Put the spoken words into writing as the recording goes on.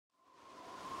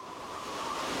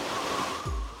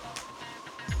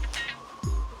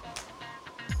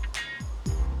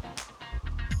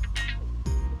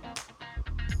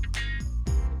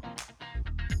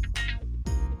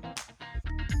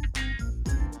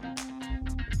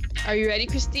Are you ready,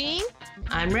 Christine?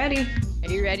 I'm ready.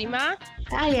 Are you ready, Ma?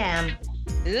 I am.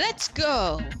 Let's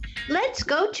go. Let's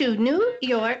go to New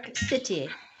York City.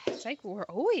 It's like we're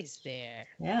always there.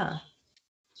 Yeah.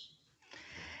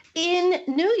 In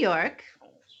New York,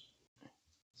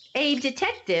 a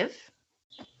detective.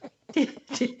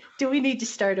 Do we need to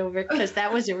start over? Because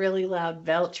that was a really loud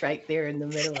belch right there in the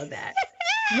middle of that.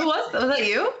 Who was that? Was that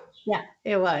you? Yeah,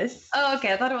 it was. Oh,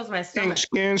 okay. I thought it was my stomach.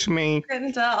 Excuse me.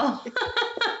 Couldn't tell.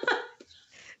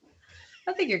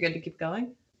 I think you're good to keep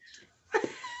going.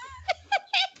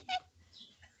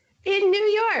 In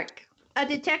New York, a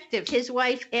detective, his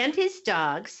wife, and his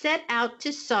dog set out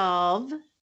to solve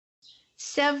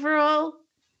several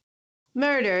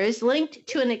murders linked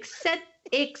to an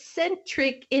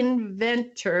eccentric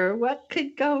inventor. What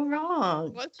could go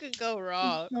wrong? What could go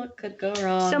wrong? What could go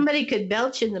wrong? Somebody could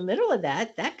belch in the middle of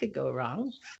that. That could go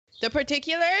wrong. The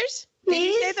particulars? Did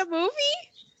you say Please? the movie?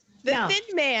 The No.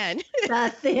 Thin Man.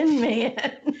 The Thin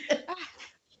Man.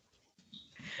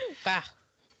 Wow.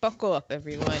 Buckle up,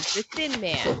 everyone. The Thin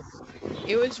Man.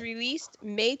 It was released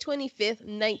May 25th,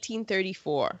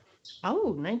 1934.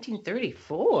 Oh,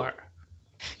 1934.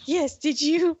 Yes, did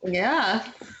you? Yeah.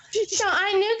 So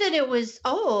I knew that it was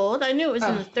old. I knew it was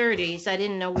in Oh. the 30s. I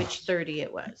didn't know which 30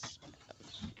 it was.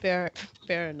 Fair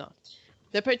enough.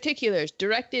 The particulars,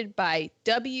 directed by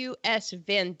W.S.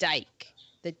 Van Dyke.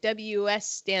 The W.S.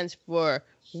 stands for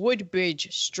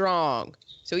Woodbridge Strong.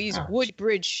 So he's Oh.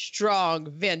 Woodbridge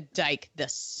Strong Van Dyke the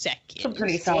It's a second.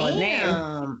 pretty solid name.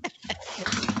 Damn.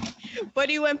 But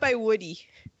he went by Woody.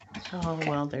 Oh,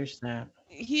 well, there's that.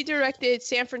 He directed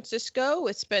San Francisco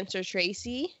with Spencer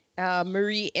Tracy,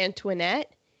 Marie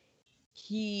Antoinette.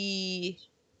 He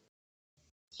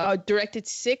directed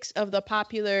 6 of the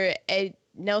popular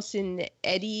Nelson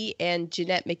Eddy and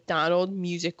Jeanette MacDonald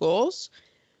musicals.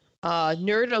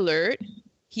 Nerd alert.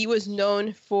 He was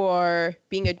known for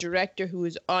being a director who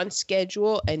was on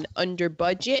schedule and under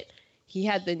budget. He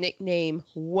had the nickname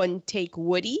One Take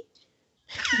Woody.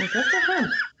 Well, good for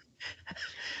him.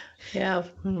 Yeah,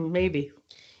 maybe.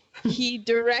 He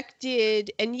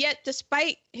directed, and yet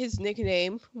despite his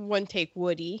nickname, One Take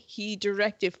Woody, he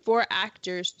directed 4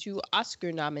 actors to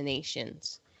Oscar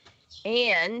nominations.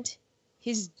 And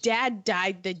his dad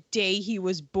died the day he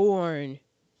was born.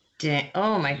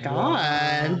 Oh my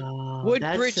God. Wow,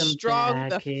 Woodbridge that's some Strong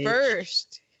the baggage.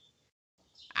 first.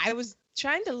 I was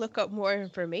trying to look up more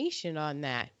information on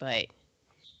that, but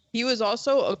he was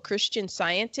also a Christian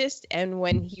Scientist, and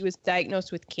when he was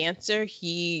diagnosed with cancer,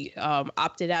 he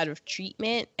opted out of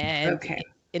treatment, and Okay.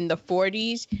 in the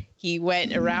 40s, he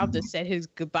went around and said his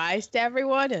goodbyes to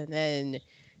everyone, and then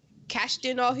cashed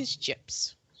in all his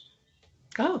chips.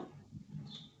 Oh.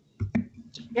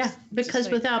 Yeah, because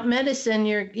like- without medicine,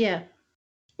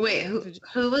 Wait,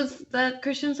 who was the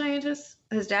Christian Scientist?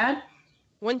 His dad?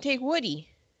 One Take Woody.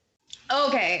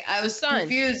 Okay, I was Son.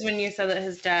 confused when you said that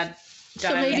his dad died.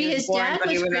 So maybe when he his born, dad but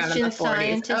he was out in the Christian 40s.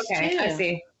 Scientist, Okay, I too.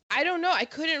 see. I don't know. I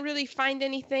couldn't really find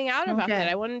anything out about Okay. that.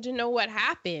 I wanted to know what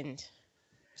happened.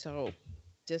 So,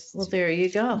 just well, there you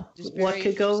go. Just What very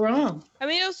could go wrong? I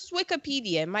mean, it was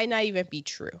Wikipedia. It might not even be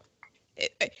true.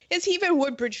 Is he even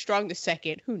Woodbridge Strong the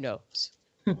second? Who knows?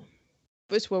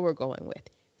 That's what we're going with.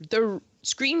 The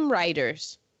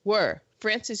screenwriters were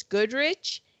Francis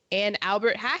Goodrich and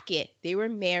Albert Hackett. They were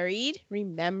married,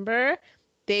 remember?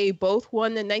 They both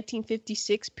won the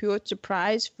 1956 Pulitzer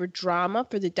Prize for drama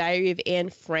for The Diary of Anne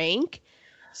Frank.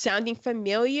 Sounding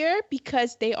familiar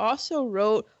because they also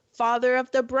wrote Father of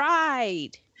the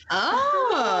Bride.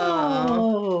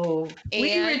 Oh.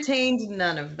 We And retained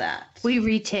none of that. We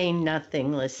retain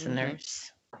nothing,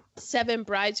 listeners. 7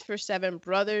 Brides for 7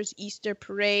 Brothers, Easter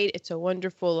Parade, It's a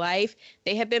Wonderful Life.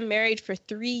 They had been married for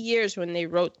 3 years when they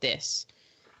wrote this.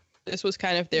 This was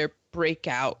kind of their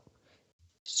breakout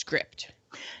script.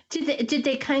 Did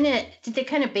they kind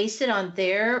of base it on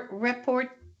their repartee?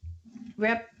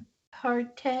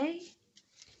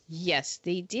 Yes,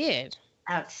 they did.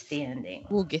 Outstanding.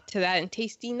 We'll get to that in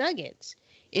Tasty Nuggets.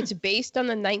 It's based on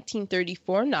the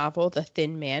 1934 novel The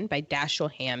Thin Man by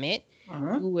Dashiell Hammett,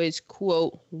 Uh-huh. who was,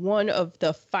 quote, one of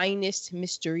the finest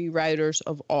mystery writers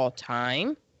of all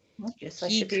time. I guess I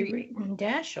He should be cre- reading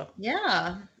Dashiell.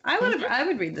 Yeah, I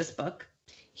would read this book.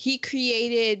 He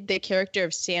created the character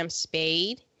of Sam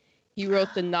Spade. He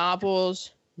wrote the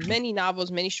novels,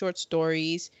 many short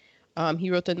stories. He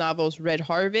wrote the novels Red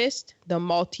Harvest, The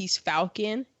Maltese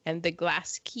Falcon, and The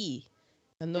Glass Key.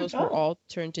 And those were Oh. all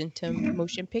turned into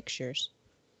motion pictures.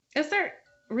 Is there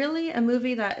really a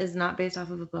movie that is not based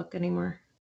off of a book anymore?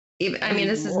 Even, I mean,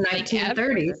 this is Like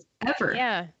 1930s. Ever.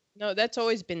 Yeah, no, that's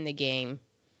always been the game.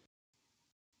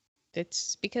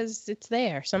 It's because it's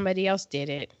there. Somebody else did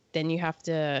it. Then you have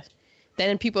to.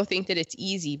 Then people think that it's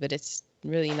easy, but it's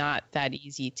really not that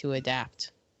easy to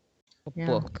adapt a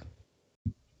book.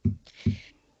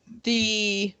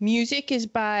 The music is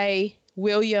by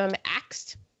William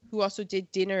Axt, who also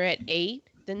did Dinner at 8,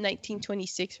 the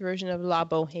 1926 version of La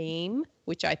Boheme,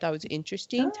 which I thought was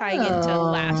interesting, tying into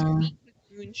last week with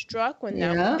Moonstruck when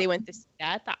they went to see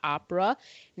that, the opera.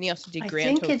 And he also did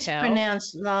Grand Hotel. I think it's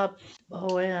pronounced La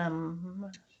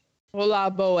Boheme. Well,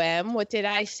 La Boheme, what did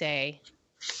I say?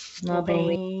 La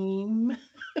Boheme.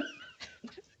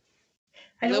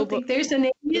 I don't think there's a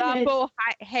name in it.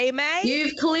 Boheme?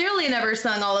 You've clearly never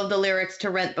sung all of the lyrics to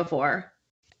Rent before.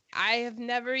 I have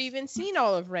never even seen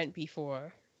all of Rent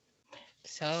before.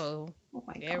 So,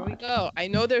 there we go. I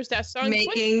know there's that song.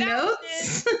 Making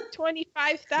notes.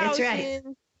 25,000. That's right.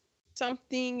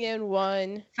 Something in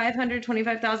one.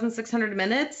 525,600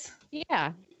 minutes?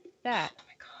 Yeah, that. Oh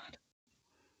my God.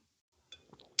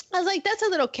 I was like, that's a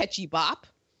little catchy bop.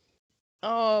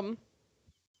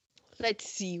 Let's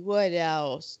see, what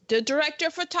else? The director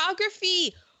of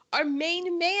photography, our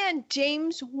main man,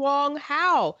 James Wong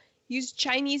Howe. He's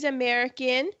Chinese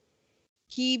American.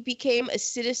 He became a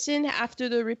citizen after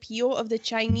the repeal of the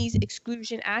Chinese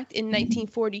Exclusion Act in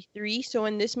 1943. So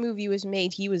when this movie was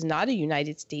made, he was not a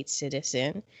United States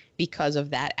citizen because of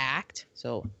that act.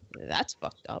 So that's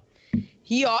fucked up.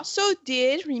 He also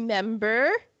did,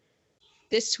 remember,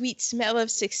 The Sweet Smell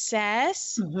of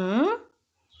Success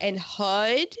and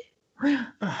HUD.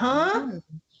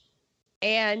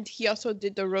 And he also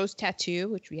did The Rose Tattoo,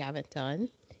 which we haven't done.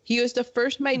 He was the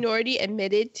first minority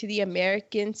admitted to the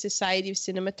American Society of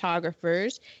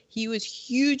Cinematographers. He was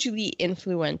hugely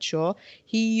influential.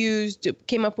 He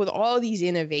came up with all these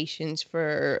innovations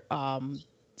for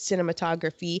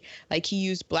cinematography. Like he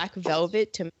used black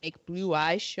velvet to make blue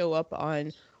eyes show up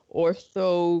on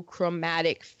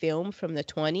orthochromatic film from the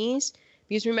 20s.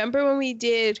 Because remember when we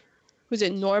did, was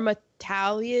it Norma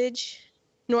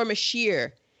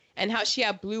Shear, and how she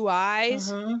had blue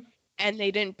eyes and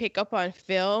they didn't pick up on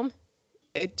film?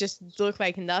 It just looked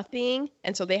like nothing.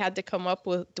 And so they had to come up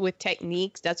with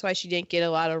techniques. That's why she didn't get a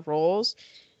lot of roles.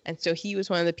 And so he was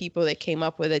one of the people that came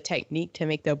up with a technique to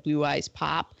make the blue eyes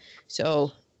pop.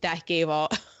 So that gave all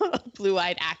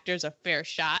blue-eyed actors a fair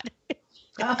shot.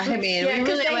 I mean,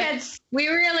 we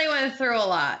really went through a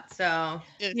lot, so.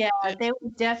 Yeah, they were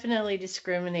definitely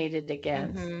discriminated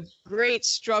against. Great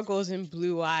struggles in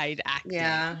blue-eyed acting.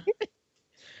 Yeah.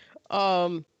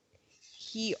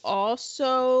 He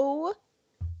also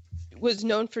was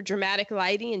known for dramatic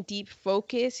lighting and deep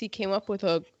focus. He came up with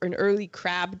an early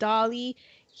crab dolly.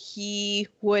 He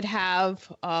would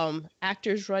have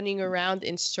actors running around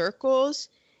in circles,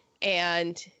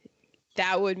 and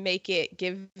that would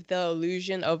give the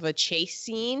illusion of a chase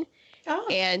scene.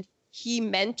 And he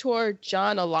mentored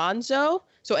John Alonzo.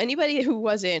 So anybody who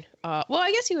wasn't, well,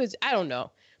 I guess he was, I don't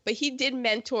know, but he did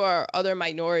mentor other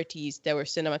minorities that were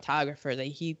cinematographers. That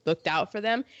he looked out for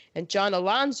them. And John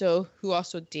Alonzo, who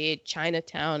also did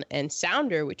Chinatown and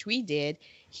Sounder, which we did,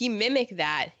 he mimicked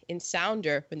that in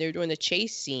Sounder when they were doing the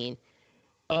chase scene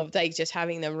of like just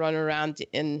having them run around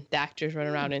and the actors run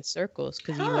around in circles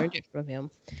because he learned it from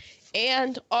him.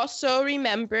 And also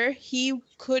remember, he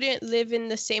couldn't live in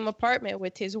the same apartment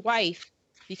with his wife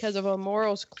because of a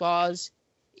morals clause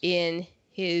in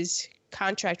his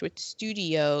contract with the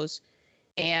studios,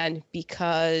 and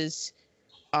because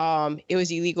it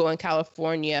was illegal in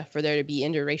California for there to be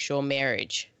interracial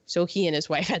marriage. So he and his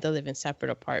wife had to live in separate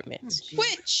apartments,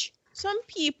 which some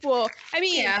people, I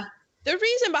mean, the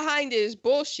reason behind it is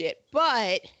bullshit,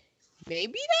 but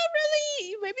maybe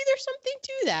there's something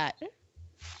to that.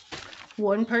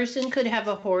 One person could have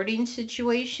a hoarding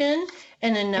situation,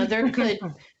 and another could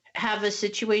have a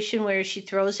situation where she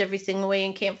throws everything away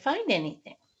and can't find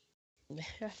anything.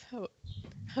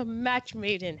 A match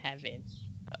made in heaven.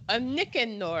 A Nick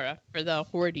and Nora for the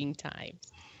hoarding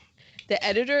times. The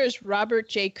editor is Robert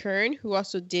J. Kern, who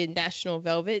also did National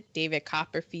Velvet, David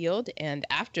Copperfield, and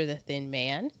After the Thin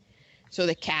Man. So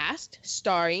the cast,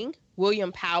 starring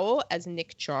William Powell as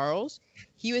Nick Charles.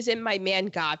 He was in My Man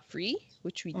Godfrey,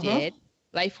 which we did,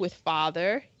 Life with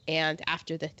Father, and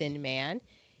After the Thin Man.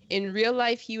 In real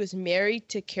life, he was married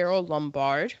to Carol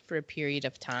Lombard for a period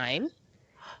of time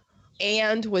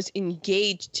and was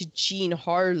engaged to Jean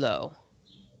Harlow.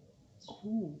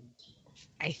 Ooh.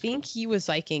 I think he was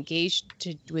like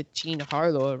engaged with Jean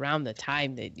Harlow around the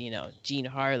time that, Jean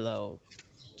Harlow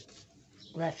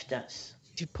left us.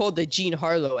 She pulled the Jean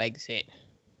Harlow exit.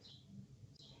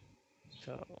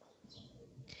 So,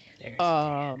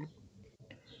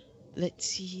 let's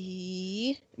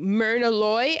see. Myrna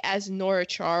Loy as Nora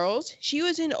Charles. She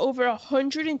was in over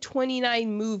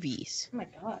 129 movies. Oh my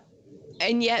God.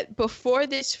 And yet, before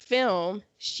this film,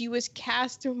 she was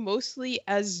cast mostly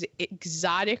as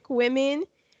exotic women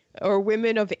or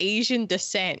women of Asian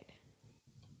descent.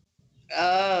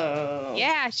 Oh.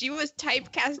 Yeah, she was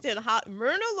typecast in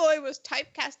Myrna Loy was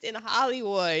typecast in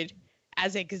Hollywood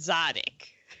as exotic.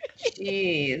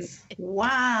 Jeez.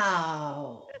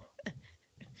 Wow.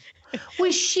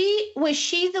 Was she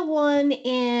the one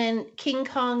in King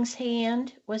Kong's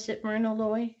hand? Was it Myrna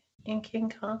Loy in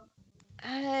King Kong?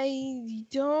 I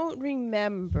don't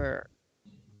remember.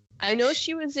 I know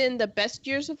she was in The Best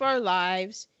Years of Our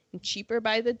Lives, and Cheaper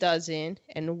by the Dozen,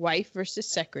 and Wife versus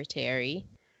Secretary.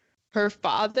 Her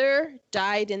father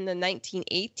died in the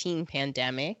 1918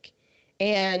 pandemic,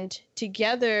 and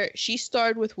together she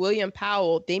starred with William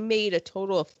Powell. They made a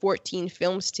total of 14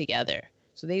 films together,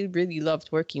 so they really loved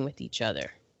working with each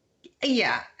other.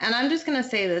 Yeah, and I'm just going to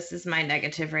say this is my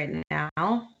negative right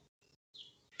now.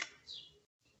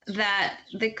 That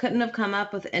they couldn't have come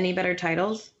up with any better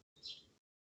titles.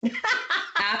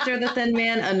 After the Thin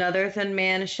Man, Another Thin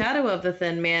Man, Shadow of the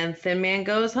Thin Man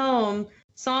Goes Home,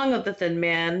 Song of the Thin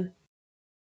Man.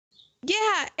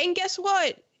 Yeah, and guess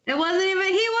what? He wasn't even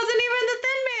the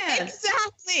Thin Man.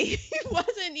 Exactly. He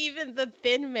wasn't even the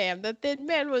Thin Man. The Thin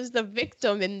Man was the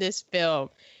victim in this film.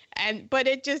 But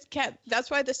it just kept, that's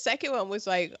why the second one was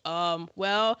like,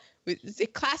 well, it's a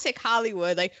classic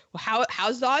Hollywood. Like, well,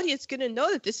 how's the audience going to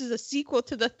know that this is a sequel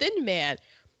to The Thin Man?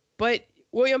 But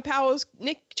William Powell's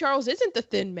Nick Charles isn't the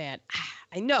Thin Man.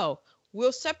 I know.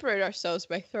 We'll separate ourselves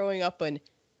by throwing up an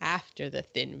after the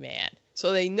Thin Man.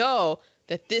 So they know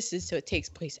that this is so it takes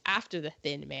place after the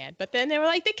Thin Man. But then they were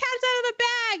like, the cat's out of the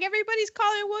bag. Everybody's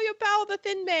calling William Powell the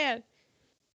Thin Man.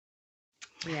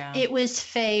 Yeah. It was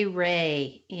Fay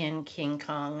Ray in King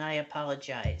Kong. I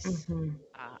apologize. Mm-hmm.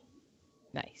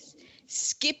 Nice.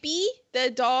 Skippy,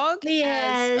 the dog,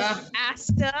 Yes.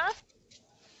 as Asta.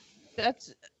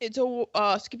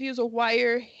 Skippy was a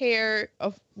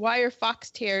wire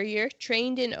fox terrier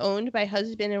trained and owned by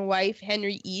husband and wife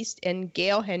Henry East and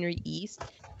Gail Henry East.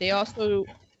 They also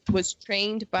was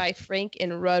trained by Frank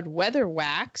and Rudd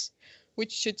Weatherwax,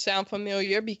 which should sound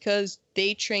familiar because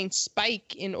they trained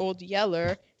Spike in Old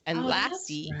Yeller and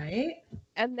Lassie. That's right.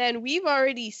 And then we've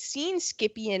already seen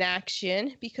Skippy in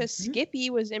action because Skippy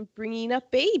was in Bringing Up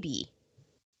Baby.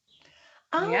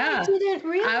 Oh, Yeah. I didn't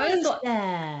realize was-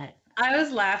 that. I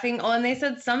was laughing. Oh, and they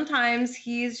said sometimes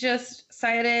he's just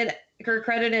cited or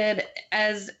credited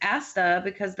as Asta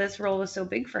because this role was so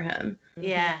big for him.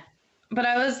 Yeah. But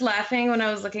I was laughing when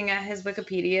I was looking at his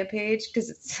Wikipedia page because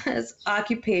it says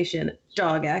occupation,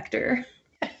 dog actor.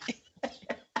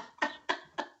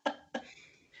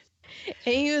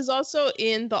 And he was also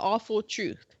in The Awful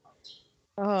Truth.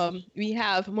 We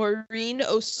have Maureen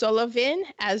O'Sullivan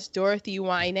as Dorothy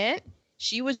Wynant.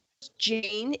 She was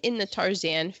Jane in the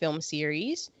Tarzan film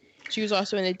series. She was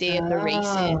also in A Day of the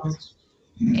Races.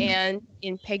 And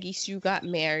in Peggy Sue Got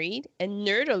Married. And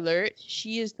Nerd Alert,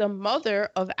 she is the mother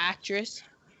of actress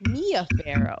Mia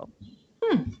Farrow.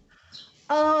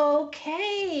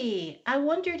 Okay. I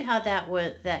wondered how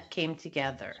that came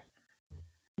together.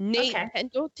 Nate Okay.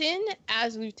 Pendleton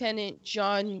as Lieutenant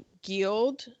John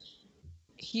Guild.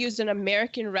 He was an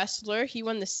American wrestler. He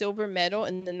won the silver medal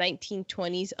in the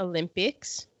 1920s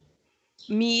Olympics.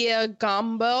 Mia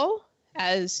Gombo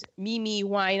as Mimi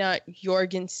Wynant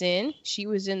Jorgensen. She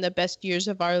was in The Best Years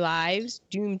of Our Lives,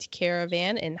 Doomed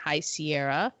Caravan, and High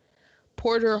Sierra.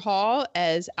 Porter Hall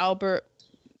as Albert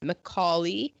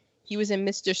Macaulay. He was in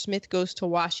Mr. Smith Goes to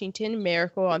Washington,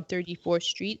 Miracle on 34th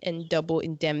Street, and Double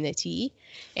Indemnity.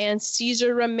 And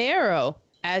Cesar Romero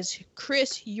as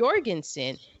Chris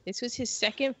Jorgensen. This was his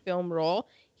second film role.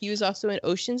 He was also in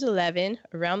Ocean's 11,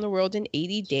 Around the World in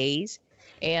 80 Days,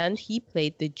 and he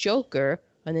played the Joker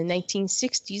on the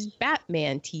 1960s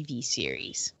Batman TV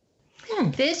series.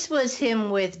 This was him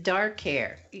with dark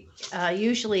hair.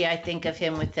 Usually I think of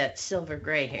him with that silver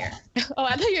gray hair. Oh,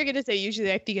 I thought you were going to say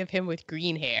usually I think of him with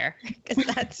green hair.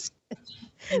 Because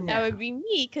that would be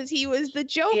me because he was the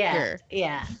Joker.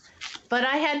 Yeah. But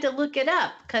I had to look it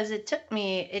up because it took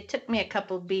me a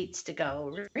couple beats to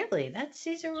go, really? That's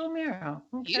Cesar Romero.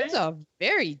 Okay. He was a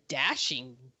very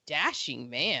dashing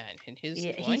man in his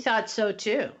Yeah, 20s. he thought so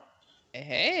too.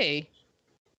 Hey,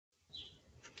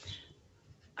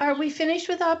 Are we finished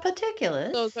with our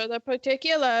particulars? those are the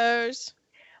particulars.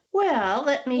 Well,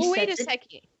 let me Well, set wait a the-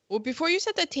 second. Well, before you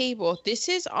set the table, this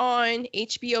is on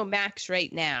HBO Max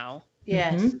right now.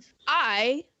 Yes. Mhm.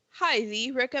 I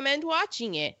highly recommend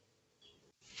watching it.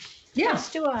 Yeah,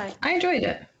 Yes, do I. I enjoyed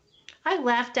it. I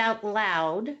laughed out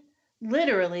loud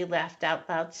literally laughed out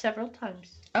loud several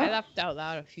times. I Oh, laughed out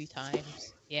loud a few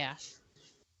times. Yeah.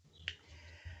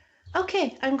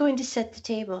 Okay, I'm going to set the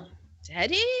table. Is that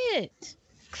it?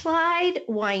 Clyde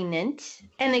Wynant,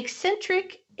 an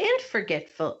eccentric and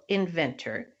forgetful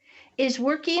inventor, is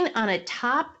working on a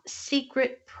top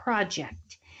secret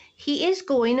project. He is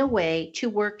going away to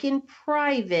work in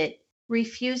private,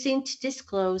 refusing to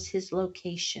disclose his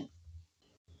location.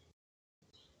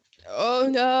 Oh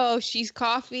no, she's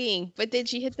coughing. But then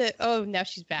she hit the. Oh, now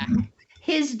she's back.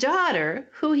 His daughter,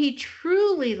 who he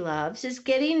truly loves, is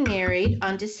getting married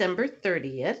on December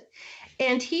 30th,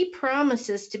 and he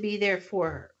promises to be there for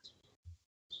her.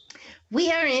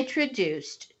 We are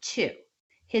introduced to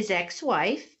his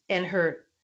ex-wife and her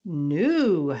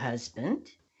new husband,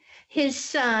 his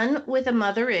son with a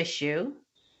mother issue.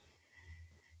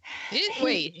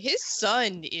 Wait, his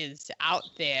son is out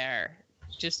there.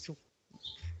 Just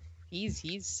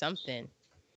he's something.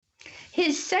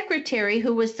 His secretary,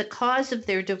 who was the cause of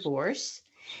their divorce,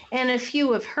 and a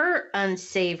few of her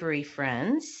unsavory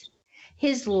friends,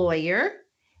 his lawyer,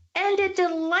 and a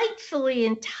delightfully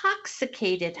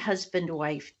intoxicated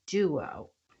husband-wife duo,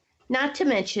 not to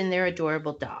mention their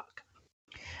adorable dog.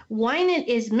 Wynant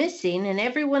is missing and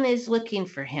everyone is looking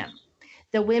for him.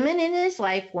 The women in his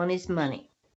life want his money.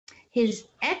 His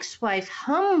ex-wife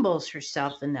humbles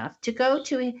herself enough to go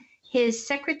to his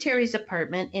secretary's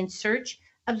apartment in search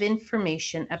of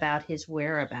information about his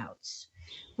whereabouts.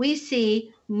 We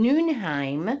see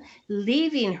Nunheim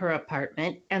leaving her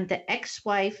apartment, and the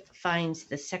ex-wife finds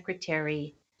the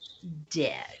secretary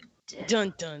dead.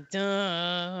 Dun dun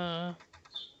dun.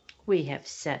 We have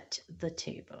set the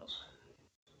table.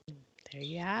 There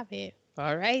you have it.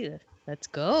 All right, let's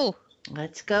go.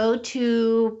 Let's go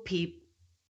to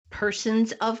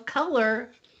persons of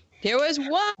color There was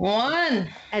one. one.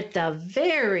 at the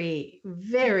very,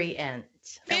 very end.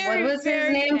 And what Very, was his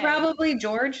very name? bad. Probably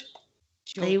George.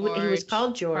 He was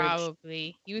called George.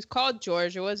 Probably. He was called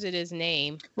George. It wasn't his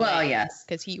name. Well, yes.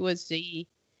 Because he was the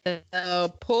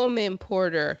Pullman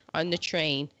porter on the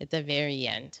train at the very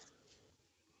end.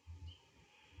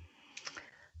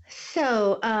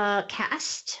 So,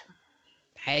 cast.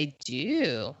 I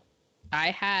do. I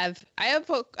have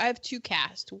two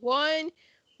casts. One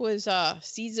was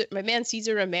Caesar, my man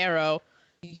Caesar Romero,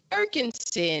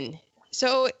 Jorgensen.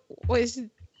 So was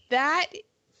that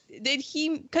did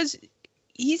he? Because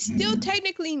he's still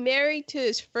technically married to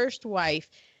his first wife.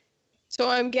 So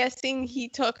I'm guessing he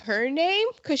took her name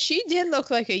because she did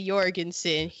look like a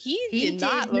Jorgensen. He did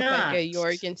not look like a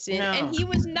Jorgensen, No. and he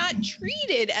was not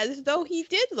treated as though he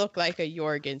did look like a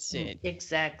Jorgensen.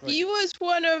 Exactly. He was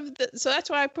one of the, so that's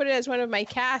why I put it as one of my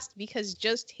cast, because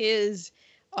just his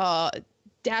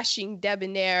dashing,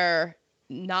 debonair,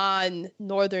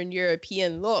 non-Northern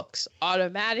European looks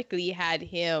automatically had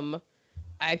him,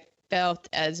 I felt,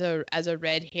 as a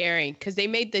red herring, because they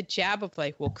made the jab of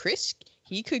like, well, Chris,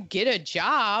 he could get a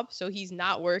job, so he's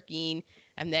not working,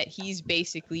 and that he's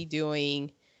basically doing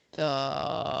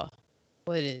the,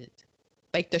 what is it,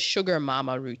 like the sugar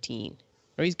mama routine,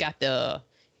 or he's got the,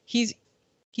 he's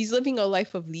living a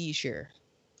life of leisure.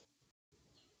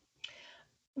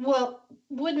 Well,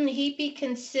 wouldn't he be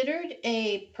considered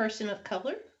a person of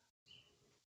color?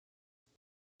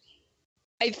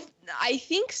 I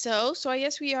think so. So I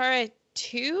guess we are at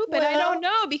 2, but I Well- don't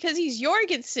know because he's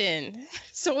Jorgensen.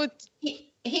 So it's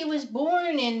He was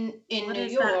born in What New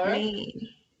does that York. mean?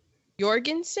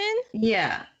 Jorgensen?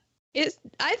 Yeah. I thought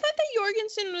that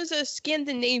Jorgensen was a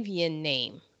Scandinavian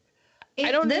name.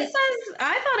 I don't This says,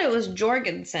 I thought it was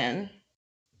Jorgensen.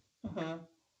 Mhm.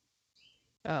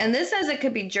 Oh. And this says it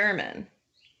could be German.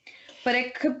 But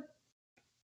it could,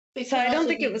 It so could I don't also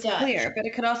think be it was Dutch. clear, but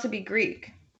it could also be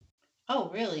Greek. Oh,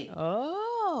 really?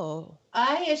 Oh.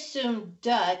 I assume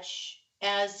Dutch,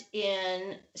 as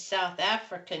in South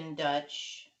African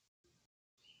Dutch.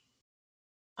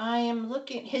 I am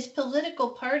looking. His political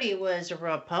party was a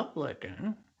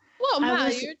Republican. Well, I Ma,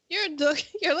 was-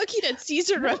 you're looking at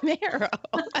Cesar Romero.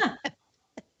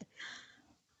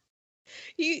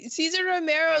 Cesar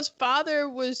Romero's father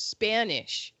was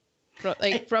Spanish,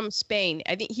 from Spain.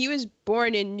 I think he was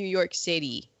born in New York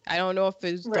City. I don't know if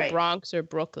it was the Right. Bronx or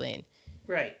Brooklyn.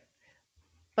 Right.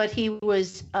 But he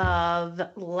was of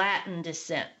Latin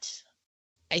descent.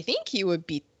 I think he would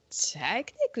be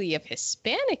technically of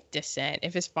Hispanic descent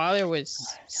if his father was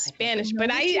Spanish. But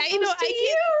I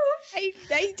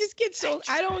just get so,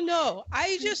 I don't know.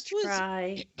 I just was.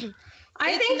 Try.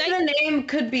 I It's think nice- the name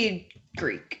could be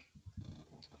Greek.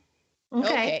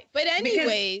 Okay. But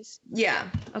anyways, Yeah.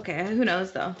 Okay. Who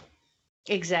knows though?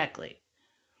 Exactly.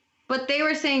 But they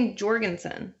were saying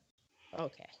Jorgensen,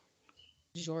 okay.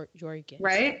 Jorgen.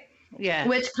 right? Yeah.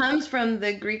 which comes from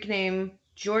the Greek name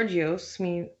Georgios,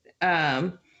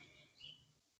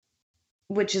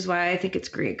 which is why I think it's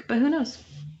Greek, but who knows?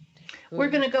 We're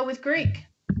going to go with Greek.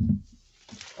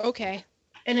 Okay.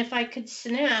 And if I could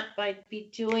snap, I'd be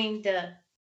doing the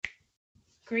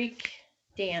Greek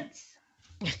dance.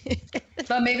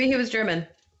 But maybe he was German.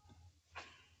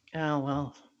 Oh,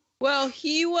 well. Well,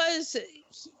 his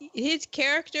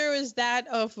character was that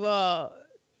of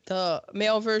the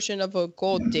male version of a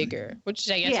gold digger, which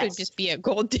I guess would Yes. just be a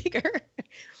gold digger.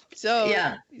 So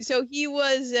Yeah. so he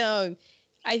was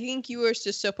I think you were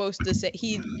just supposed to say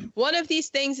one of these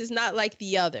things is not like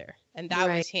the other, and that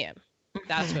Right. was him.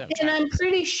 That's what I'm And trying I'm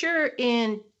pretty sure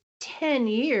in 10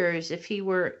 years, if he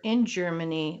were in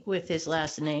Germany with his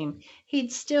last name,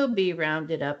 he'd still be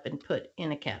rounded up and put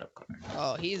in a cattle car.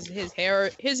 Oh, his hair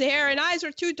and eyes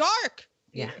are too dark.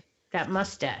 Yeah. That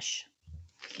mustache.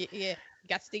 Yeah,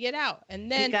 got to get out. And He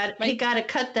then got to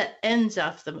cut the ends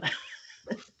off the.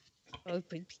 oh, but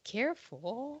be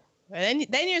careful. And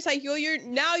then you're like,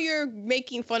 you're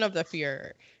making fun of the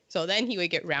Führer. So then he would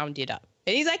get rounded up.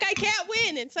 And he's like, I can't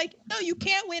win. It's like, no, you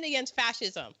can't win against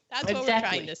fascism. That's what we're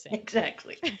trying to say.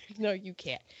 Exactly. No, you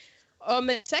can't.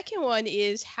 The second one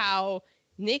is how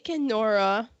Nick and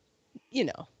Nora,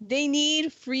 they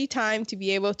need free time to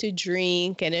be able to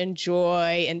drink and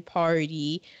enjoy and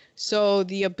party. So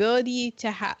the ability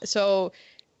to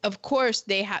of course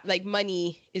they have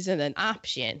money isn't an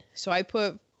option. So I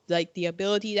put the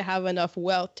ability to have enough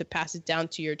wealth to pass it down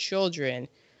to your children.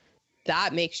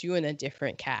 That makes you in a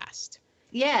different cast.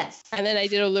 Yes. And then I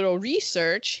did a little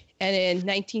research, and in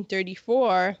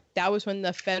 1934, that was when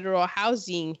the Federal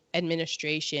Housing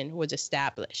Administration was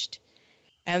established.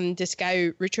 And this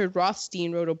guy, Richard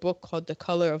Rothstein, wrote a book called The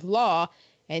Color of Law,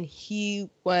 and he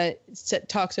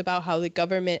talks about how the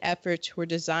government efforts were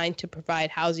designed to provide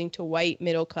housing to white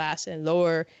middle class and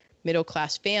lower middle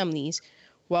class families,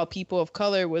 while people of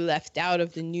color were left out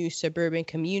of the new suburban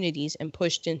communities and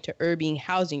pushed into urban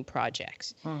housing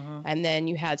projects. Mhm. And then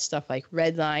you had stuff like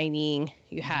redlining,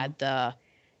 you had the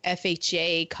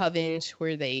FHA covens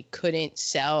where they couldn't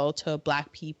sell to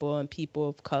black people and people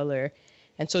of color.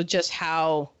 And so just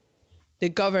how the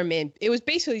government, it was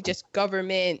basically just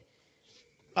government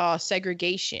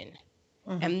segregation.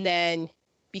 Mhm. And then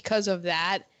because of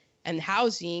that and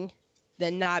housing,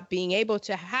 then not being able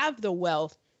to have the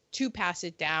wealth to pass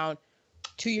it down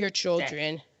to your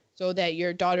children so that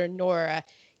your daughter Nora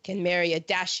can marry a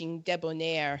dashing,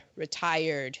 debonair,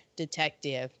 retired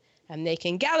detective, and they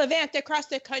can gallivant across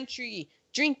the country,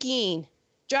 drinking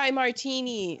dry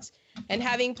martinis and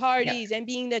having parties and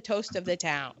being the toast of the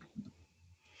town.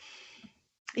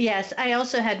 Yes, I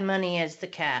also had money as the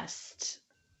cast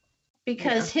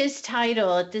because his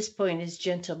title at this point is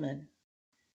gentleman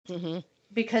Mm-hmm.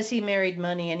 because he married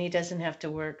money and he doesn't have to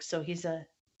work, so he's a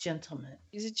gentleman.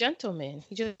 He's a gentleman.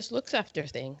 He just looks after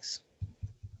things.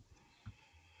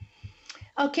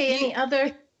 Okay, any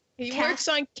other? He Cast- works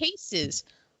on cases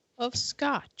of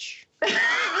scotch.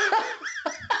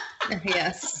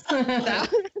 Yes. That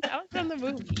was from the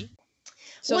movie.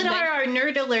 So What are our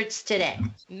nerd alerts today?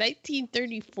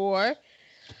 1934.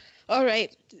 All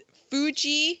right.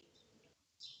 Fuji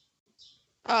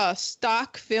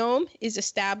stock film is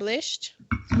established.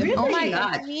 Really? Oh my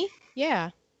God. Company? Yeah.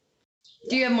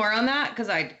 Do you have more on that? Because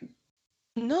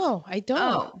No, I don't.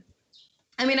 Oh.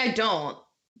 I mean, I don't.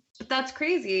 But that's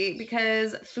crazy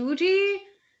because Fuji,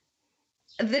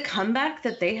 the comeback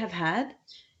that they have had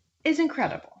is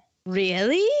incredible.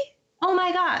 Really? Oh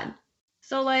my God.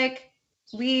 So,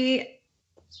 we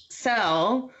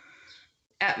sell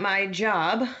at my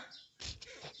job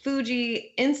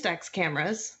Fuji Instax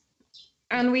cameras.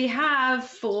 And we have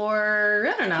for,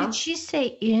 I don't know, Did she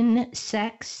say in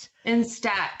sex?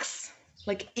 Instax.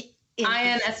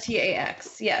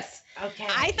 INSTAX. Yes. Okay.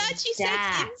 I thought she said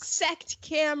That. insect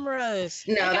cameras.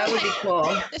 No, that would be cool.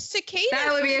 The cicada.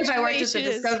 That would be if I worked at the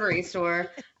situation is- Discovery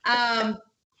store.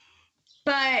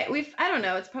 But I don't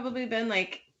know, it's probably been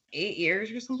 8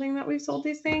 years or something that we've sold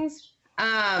these things.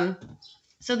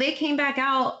 So they came back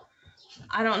out,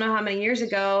 I don't know how many years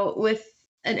ago, with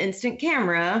an instant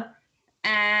camera.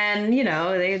 And,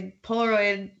 they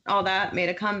Polaroid, all that, made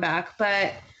a comeback.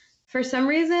 But for some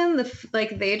reason,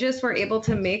 they just were able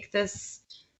to make this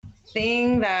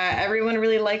thing that everyone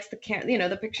really likes.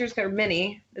 The pictures are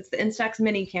mini. It's the Instax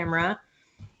mini camera.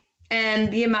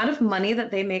 And the amount of money that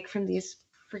they make from these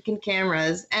freaking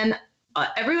cameras, and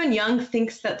everyone young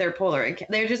thinks that they're Polaroid.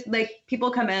 They're just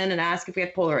people come in and ask if we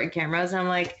have Polaroid cameras, and I'm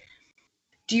like,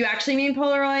 do you actually mean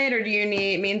Polaroid or do you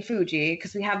mean Fuji?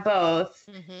 Because we have both.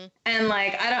 Mhm. And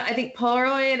I think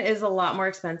Polaroid is a lot more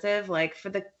expensive. For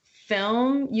the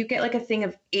film, you get like a thing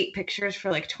of 8 pictures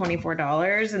for like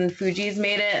 $24, and Fuji's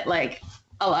made it like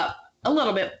a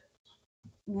little bit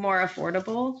more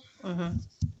affordable. Mm-hmm.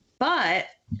 But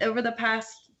over the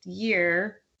past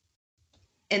year,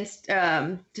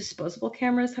 disposable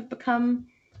cameras have become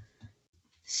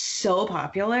so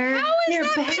popular. How is They're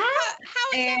that? back.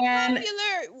 How is that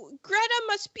popular? Greta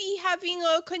must be having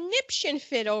a conniption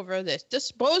fit over this.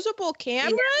 Disposable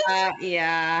cameras?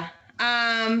 Yeah.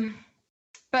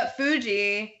 But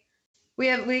Fuji,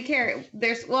 we carry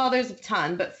there's a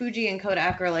ton, but Fuji and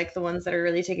Kodak are like the ones that are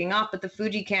really taking off. But the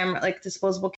Fuji camera, like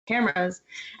disposable cameras,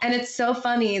 and it's so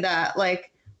funny that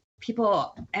like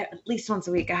people at least once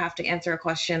a week I have to answer a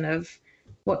question of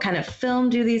what kind of film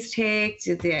do these take?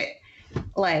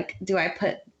 Do I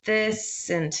put this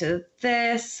into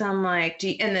this? I'm like,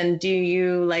 do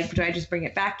I just bring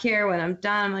it back here when I'm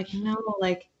done? I'm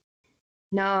like,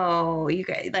 no, you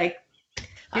guys, like,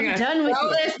 you're gonna throw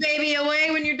this baby away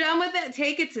when you're done with it.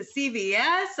 Take it to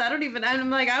CVS.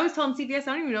 I was telling CVS,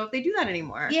 I don't even know if they do that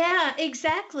anymore. Yeah,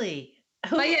 exactly.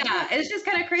 But yeah, it's just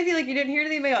kind of crazy. Like, you didn't hear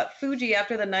anything about Fuji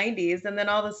after the 90s, and then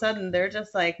all of a sudden they're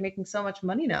just like making so much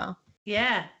money now.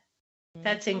 Yeah,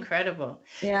 that's incredible.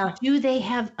 Yeah. Do they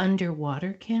have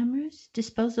underwater cameras?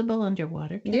 Disposable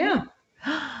underwater cameras? Yeah.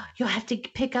 You'll have to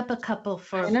pick up a couple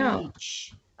for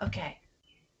each. Okay.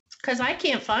 Because I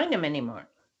can't find them anymore.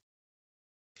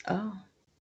 Oh.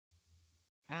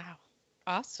 Wow.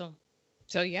 Awesome.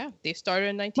 So yeah, they started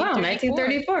in 1934.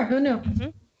 Wow, 1934. Who knew? Mm-hmm.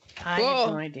 I had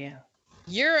no idea.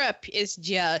 Europe is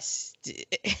just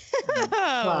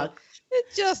Plug.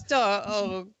 it's just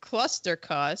a cluster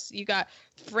cuss. You got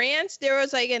France. There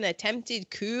was like an attempted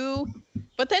coup,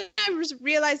 but then I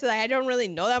realized that I don't really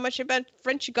know that much about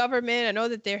French government. I know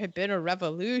that there had been a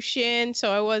revolution,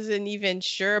 so I wasn't even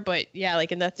sure. But yeah,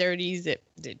 like in the 30s, it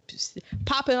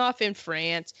popping off in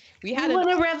France. We had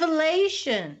a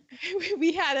revelation.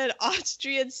 We had an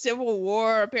Austrian civil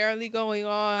war apparently going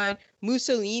on.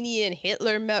 Mussolini and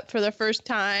Hitler met for the first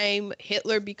time.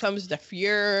 Hitler becomes the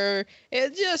Fuhrer.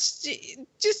 It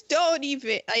just don't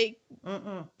even like.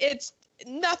 It's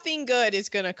nothing good is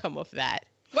gonna come of that.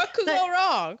 What could go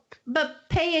wrong? But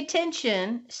pay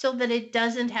attention so that it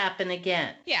doesn't happen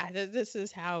again. Yeah, this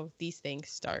is how these things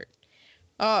start.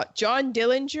 John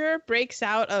Dillinger breaks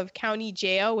out of county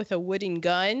jail with a wooden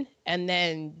gun and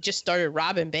then just started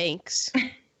robbing banks.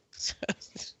 So,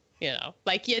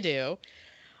 like you do.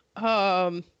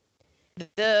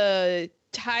 The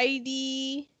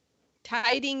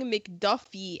Tiding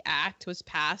McDuffie Act was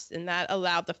passed, and that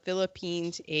allowed the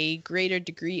Philippines a greater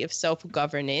degree of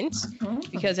self-governance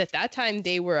because at that time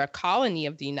they were a colony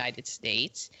of the United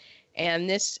States. And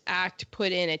this act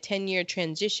put in a 10-year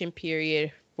transition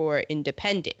period for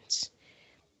independence,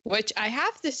 which I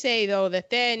have to say, though, that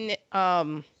then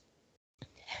that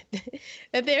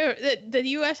the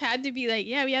U.S. had to be like,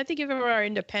 yeah, we have to give them our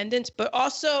independence, but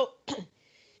also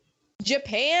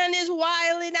Japan is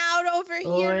wilding out over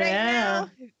here right now.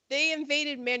 They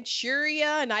invaded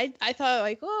Manchuria, and I thought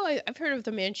like, I've heard of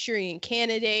the Manchurian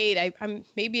Candidate.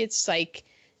 Maybe it's like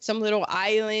some little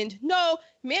island. No,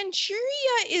 Manchuria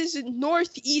is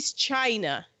northeast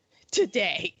China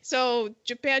today. So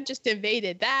Japan just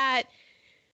invaded that.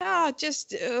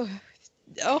 Just a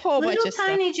whole bunch of stuff.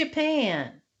 Little tiny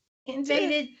Japan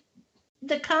invaded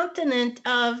the continent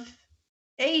of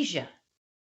Asia.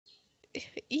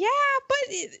 Yeah, but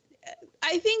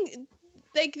I think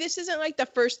like this isn't like the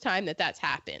first time that's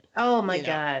happened. Oh my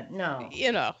God, no.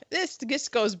 This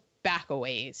goes back a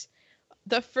ways.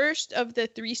 The first of the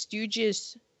Three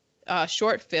Stooges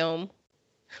short film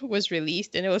was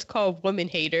released, and it was called Woman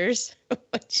Haters.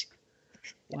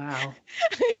 Wow.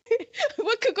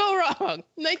 What could go wrong?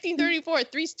 1934,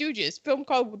 Three Stooges, film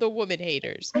called The Woman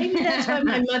Haters. Maybe that's why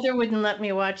my mother wouldn't let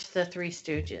me watch the Three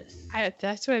Stooges.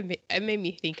 That's what it made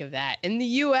me think of that. In the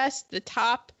U.S., the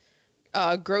top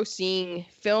grossing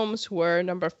films were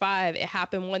number 5, It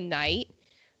Happened One Night.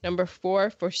 Number 4,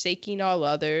 Forsaking All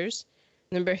Others.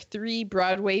 Number 3,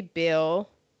 Broadway Bill.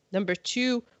 Number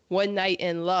 2, One Night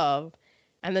in Love.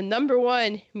 And the number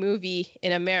 1 movie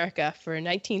in America for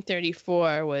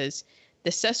 1934 was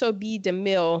the Cecil B.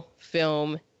 DeMille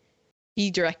film.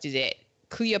 He directed it,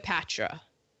 Cleopatra,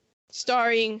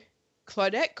 starring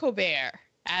Claudette Colbert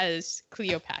as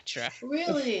Cleopatra.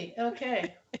 Really?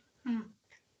 Okay.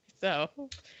 So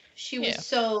she was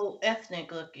so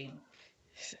ethnic looking.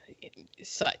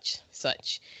 Such.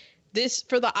 This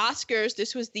for the Oscars.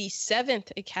 This was the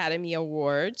 7th Academy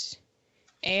Awards,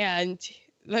 and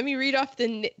let me read off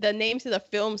the names of the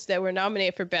films that were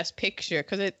nominated for Best Picture,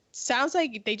 because it sounds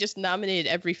like they just nominated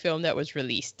every film that was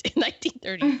released in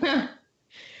 1934.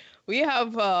 We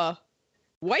have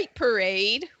White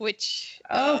Parade, which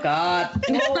Oh God.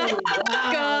 Oh, wow.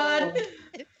 God.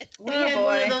 We Oh, had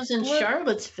one of boy. those in What-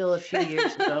 Charlottesville a few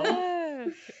years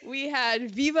ago. we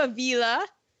had Viva Villa.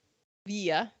 We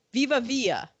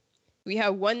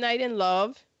have One Night in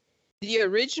Love, the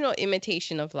original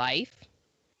Imitation of Life.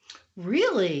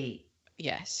 Really?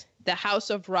 Yes. The House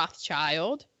of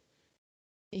Rothschild.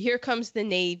 Here Comes the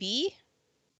Navy.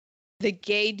 The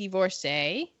Gay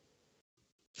Divorcee.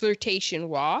 Flirtation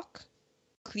Walk.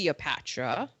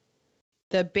 Cleopatra.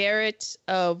 The Barretts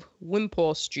of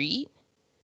Wimpole Street.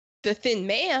 The Thin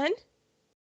Man.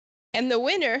 And the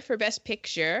winner for Best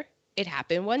Picture, It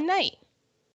Happened One Night.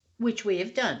 Which we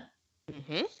have done.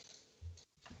 Mm-hmm.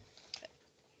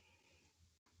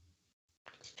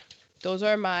 Those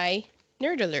are my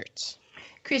nerd alerts.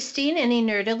 Christine, any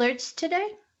nerd alerts today?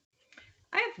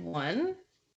 I have one.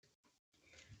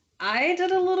 I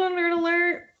did a little nerd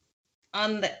alert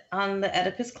on the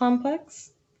Oedipus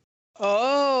complex.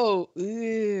 Oh,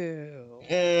 ew.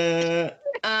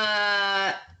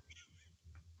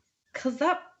 Cause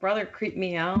that brother creeped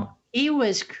me out. He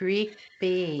was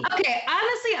creepy. Okay,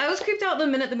 honestly, I was creeped out the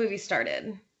minute the movie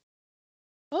started.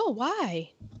 Oh,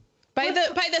 why? By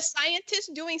the scientists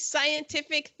doing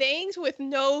scientific things with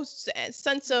no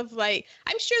sense of like.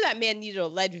 I'm sure that man needed a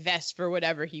lead vest for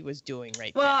whatever he was doing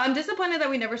right Well, then. I'm disappointed that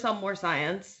we never saw more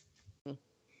science.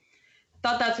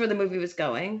 Thought that's where the movie was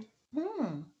going.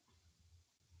 Hmm.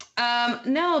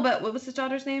 No, but what was his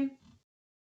daughter's name?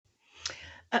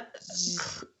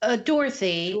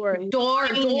 Dorothy,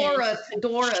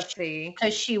 Dorothy.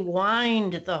 because she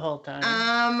whined the whole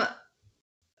time.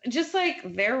 Just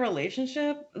like their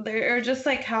relationship, or just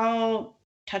like how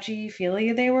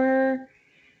touchy-feely they were.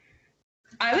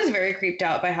 I was very creeped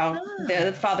out by how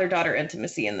the father-daughter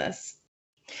intimacy in this.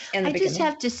 In the I just beginning.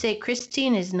 have to say,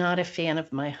 Christine is not a fan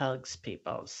of my hugs,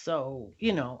 people. So,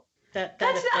 you know, that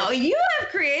That's not. You have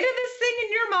created this thing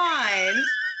in your mind.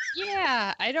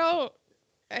 Yeah,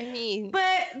 I mean,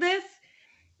 But this,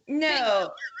 no. yeah,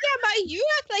 but you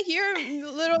act like you're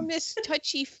little Miss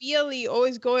Touchy Feely,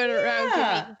 always going around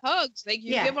Yeah. giving hugs. Like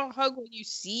you Yeah. give a hug when you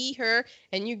see her,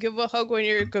 and you give a hug when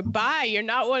you're goodbye. You're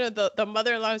not one of the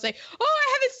mother-in-law who's like, oh, I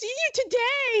haven't seen you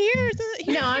today. Here's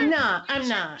No, I'm not. I'm your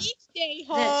not. Beach day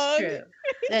hug. That's true.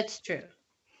 That's true.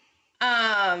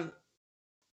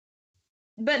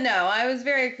 But no, I was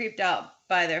very creeped out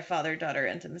by their father-daughter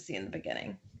intimacy in the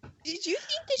beginning. Did you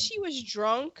think that she was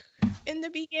drunk in the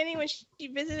beginning when she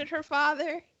visited her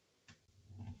father?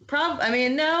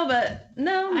 No, but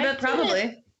I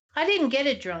probably. I didn't get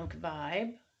a drunk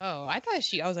vibe. Oh, I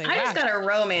was like, I just wow. got a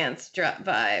romance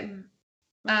vibe.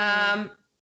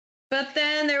 But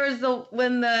then there was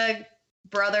when the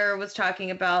brother was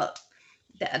talking about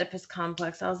the Oedipus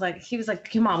complex. He was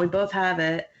like, come on, we both have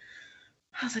it.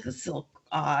 I was like, this is a little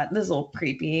odd. This is a little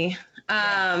creepy.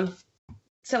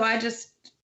 So I just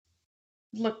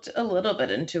looked a little bit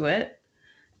into it.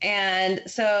 And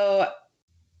so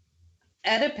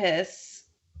Oedipus,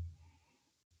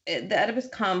 the Oedipus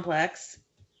complex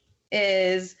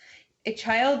is a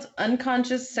child's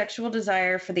unconscious sexual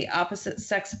desire for the opposite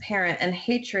sex parent and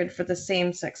hatred for the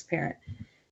same sex parent,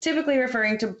 typically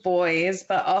referring to boys,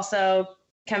 but also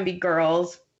can be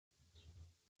girls,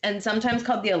 and sometimes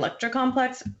called the Electra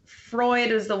complex. Freud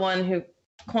is the one who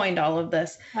coined all of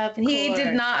this. Of And he did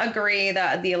course. not agree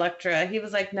that the Electra, he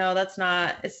was like, no, that's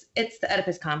not, it's the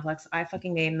Oedipus complex. I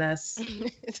fucking named this.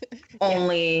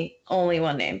 Only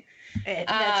one name.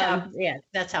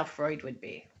 That's how Freud would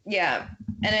be. Yeah.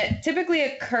 And it typically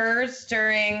occurs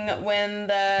during when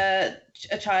a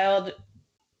child,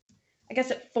 I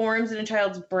guess it forms in a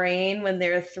child's brain when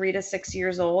they're 3 to 6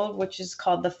 years old, which is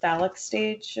called the phallic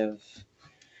stage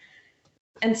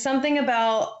and something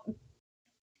about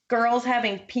girls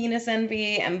having penis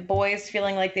envy and boys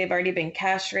feeling like they've already been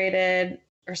castrated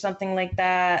or something like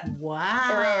that. Wow.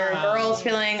 Or girls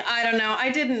feeling, I don't know. I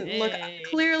didn't look, Hey.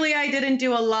 clearly I didn't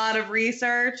do a lot of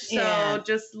research. So Yeah.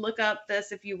 just look up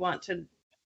this if you want to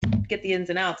get the ins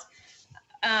and outs.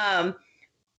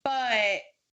 But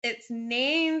it's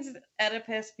named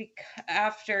Oedipus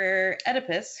after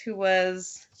Oedipus, who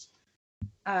was,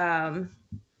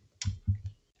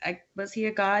 was he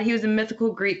a god? He was a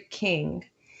mythical Greek king.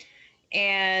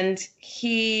 And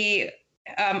he,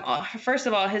 first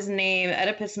of all, his name,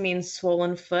 Oedipus, means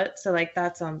swollen foot. So, like,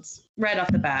 that sounds, right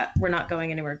off the bat, we're not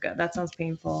going anywhere good. That sounds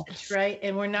painful. That's right.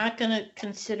 And we're not going to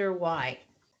consider why.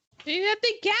 He had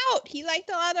the gout. He liked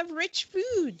a lot of rich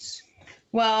foods.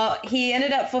 Well, he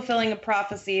ended up fulfilling a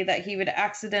prophecy that he would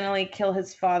accidentally kill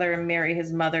his father and marry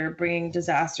his mother, bringing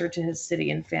disaster to his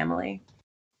city and family.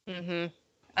 Mm-hmm.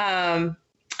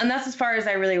 And that's as far as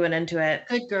I really went into it.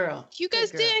 Good girl. You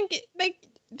guys Good girl. didn't get, like,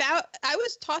 that I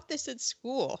was taught this at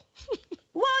school.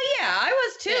 Well, yeah, I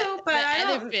was too, but the I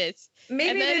don't. Oedipus. Maybe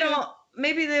And they then- don't.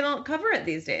 Maybe they don't cover it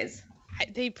these days.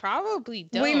 They probably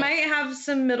don't. We might have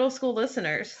some middle school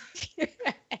listeners.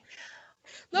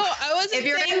 No, I wasn't. If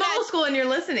you're in saying middle that. schoe and you're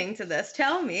listening to this,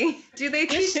 tell me, do they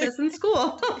teach this in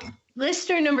school?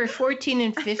 Listener number 14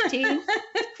 and 15.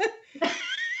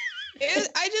 Because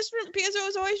it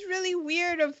was always really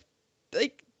weird of,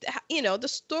 like, the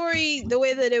story, the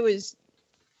way that it was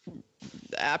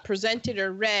presented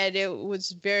or read, it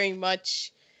was very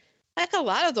much like a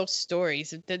lot of those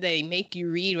stories that they make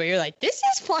you read where you're like, this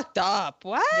is fucked up.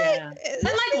 What? Yeah. And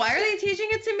like, why are they teaching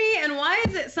it to me? And why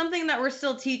is it something that we're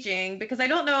still teaching? Because I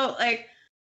don't know, like,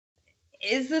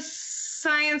 is the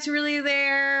science really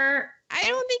there? I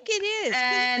don't think it is.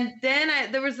 And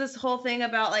then there was this whole thing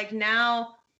about, like,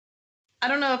 now, I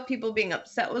don't know if people being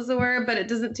upset was the word, but it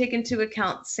doesn't take into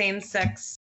account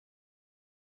same-sex.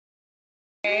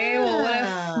 Okay, well,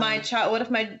 what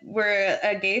if we're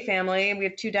a gay family, we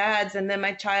have two dads, and then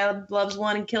my child loves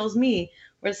one and kills me?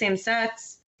 We're the same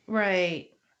sex. Right.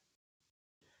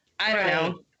 I don't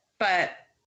know. But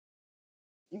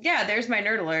yeah, there's my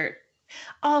nerd alert.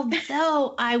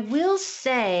 Although I will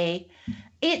say,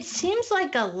 it seems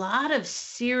like a lot of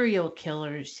serial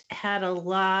killers had a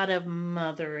lot of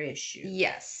mother issues.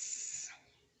 Yes.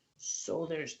 So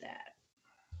there's that.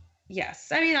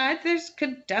 Yes. I mean, there's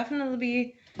could definitely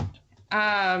be.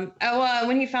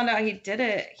 When he found out he did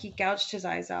it, he gouged his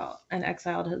eyes out and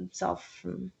exiled himself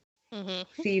from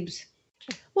Thebes.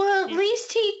 Well, at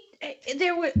least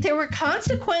there were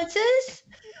consequences.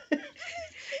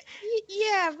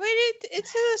 Yeah, but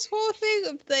it's this whole thing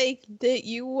of like that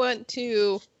you want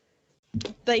to,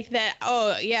 like that.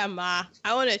 Oh yeah, Ma,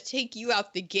 I want to take you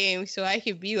out the game so I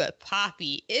can be with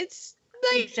Poppy. It's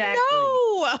like Exactly.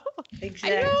 no.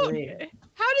 Exactly.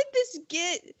 How did this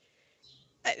get?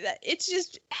 It's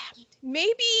just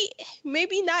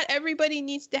maybe not everybody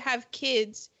needs to have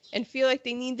kids and feel like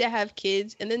they need to have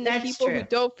kids, and then the That's people true. who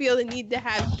don't feel the need to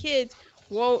have kids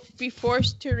won't be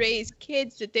forced to raise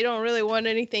kids that they don't really want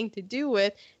anything to do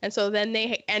with, and so then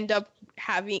they end up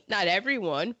having, not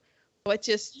everyone, but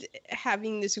just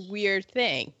having this weird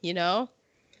thing, you know?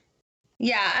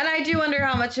 Yeah, and I do wonder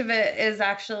how much of it is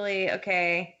actually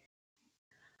okay.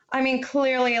 I mean,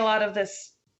 clearly a lot of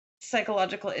this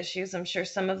psychological issues, I'm sure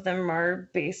some of them are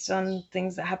based on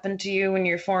things that happen to you when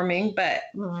you're forming, but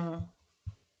Mhm.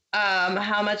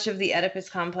 how much of the Oedipus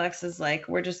complex is like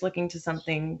we're just looking to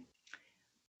something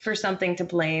to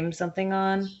blame something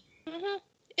on? Mm-hmm.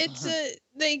 It's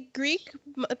the Greek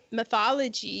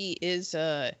mythology is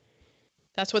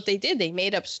that's what they did. They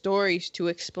made up stories to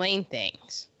explain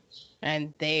things,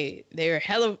 and they're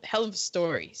hell of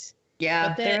stories.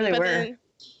 Yeah, they really were.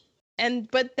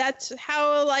 But that's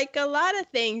how, like, a lot of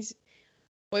things,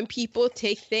 when people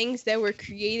take things that were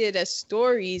created as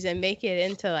stories and make it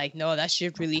into like, no, that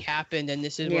shit really happened, and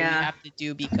this is what we have to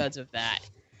do because of that.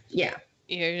 Yeah.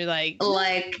 You're like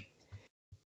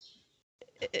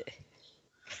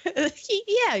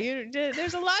yeah,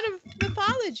 there's a lot of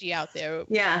mythology out there.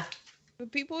 Yeah.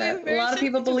 People That are very a lot of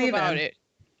people sensitive believe about in. it.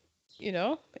 You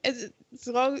know, as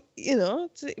long, you know,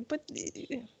 but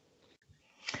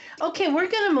Okay, we're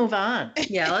going to move on.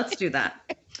 Yeah, let's do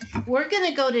that. We're going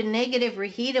to go to negative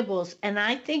reheatables. And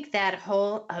I think that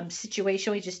whole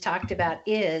situation we just talked about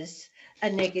is a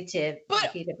negative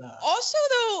But reheatable. also,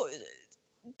 though,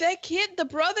 that kid, the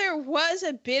brother, was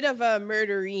a bit of a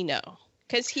murderino.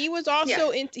 Because he was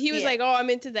also he was like, oh, I'm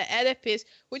into the Oedipus,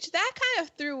 which that kind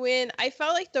of threw in. I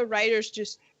felt like the writers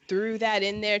just threw that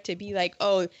in there to be like,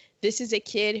 oh, this is a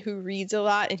kid who reads a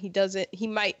lot, and he just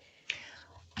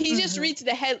reads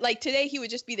the head. Like today, he would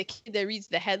just be the kid that reads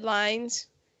the headlines.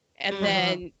 And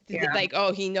then, like,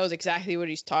 oh, he knows exactly what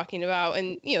he's talking about.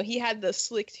 And, you know, he had the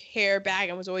slicked hair back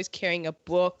and was always carrying a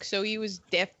book. So he was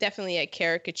definitely a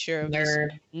caricature of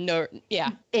Nerd. Nerd.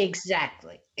 Yeah.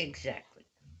 Exactly.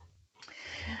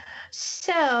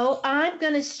 So I'm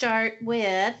going to start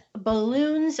with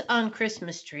balloons on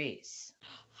Christmas trees.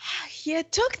 You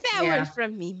took that Yeah. one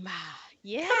from me, Ma.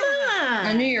 Yeah. Come on.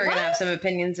 I knew you were going to have some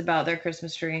opinions about their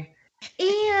Christmas tree.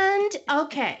 And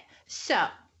okay, so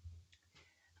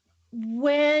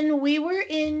when we were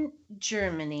in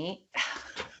Germany,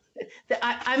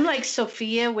 I'm like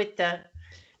Sophia with the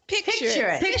Picture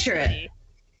it. Picture it.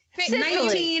 Sicily.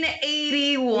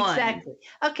 1981. Exactly.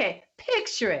 Okay,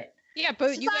 picture it. Yeah,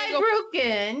 but you gotta go.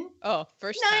 Zweibrücken, Oh,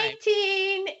 first time.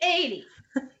 1980.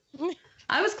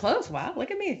 I was close. Wow, look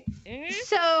at me.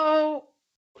 So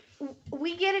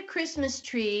we get a Christmas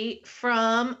tree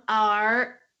from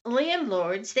our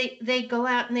landlords. They go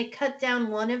out and they cut down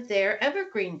one of their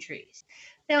evergreen trees.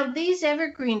 Now, these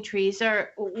evergreen trees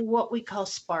are what we call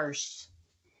sparse.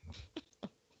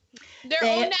 They're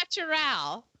They- au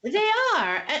natural. They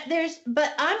are.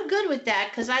 But I'm good with that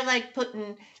because I like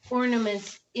putting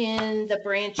ornaments in the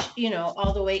branch,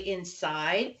 all the way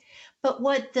inside. But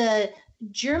what the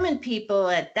German people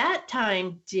at that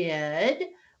time did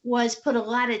was put a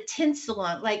lot of tinsel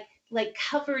on, like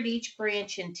covered each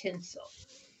branch in tinsel,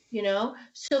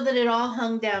 so that it all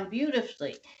hung down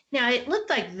beautifully. Now it looked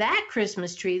like that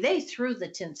Christmas tree, they threw the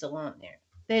tinsel on there.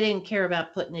 They didn't care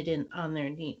about putting it on there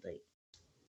neatly.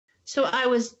 So I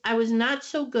was not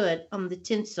so good on the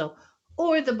tinsel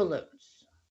or the balloons.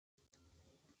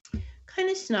 Kind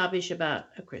of snobbish about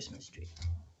a Christmas tree.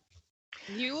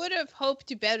 You would have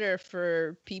hoped better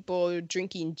for people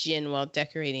drinking gin while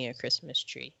decorating a Christmas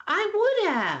tree. I would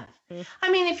have. Mm.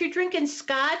 I mean, if you're drinking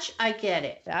scotch, I get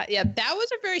it. That was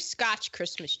a very Scotch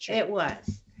Christmas tree. It was.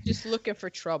 Just looking for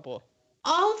trouble.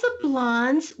 All the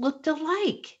blondes looked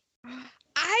alike.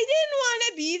 I didn't want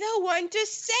to be the one to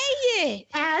say it.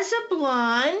 As a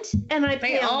blonde, and I They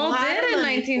paid a all lot did of in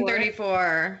money for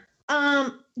it.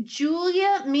 1934.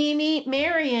 Julia, Mimi,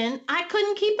 Marion, I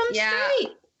couldn't keep them Yeah.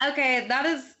 straight. Okay, that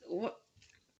is.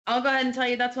 I'll go ahead and tell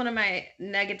you that's one of my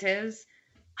negatives.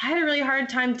 I had a really hard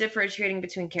time differentiating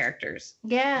between characters.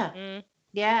 Yeah, Mm.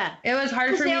 yeah. It was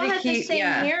hard Because for they me all to had the keep. same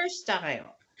Yeah.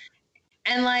 hairstyle.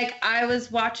 And like I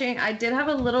was watching, I did have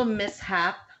a little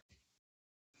mishap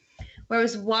where I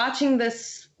was watching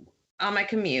this on my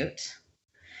commute,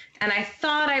 and I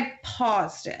thought I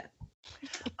paused it.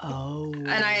 Oh. And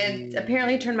I had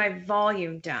apparently turned my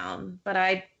volume down, but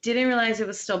I didn't realize it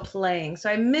was still playing. So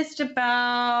I missed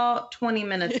about 20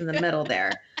 minutes in the middle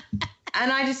there.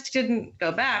 And I just didn't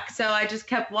go back. So I just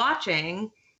kept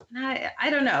watching. And I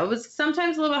don't know. It was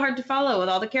sometimes a little bit hard to follow with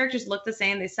all the characters looked the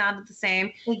same. They sounded the same.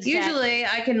 Exactly. Usually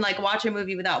I can like watch a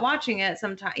movie without watching it.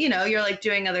 Sometimes, you're like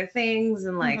doing other things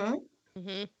and like Mhm.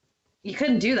 Mm-hmm. you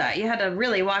couldn't do that. You had to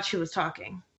really watch who was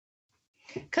talking.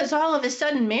 Because all of a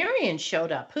sudden Marion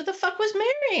showed up. Who the fuck was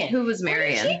Marion? Who was Where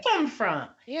Marion? did she come from?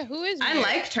 Yeah, who is I Mary?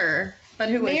 liked her, but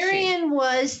who was Marion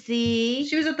was the she?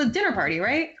 She was at the dinner party,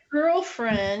 right?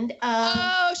 girlfriend of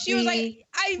Oh, she was the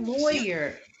like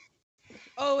lawyer.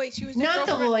 She was the Not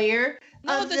the girlfriend- lawyer.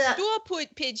 No, of the stool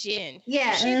put pigeon.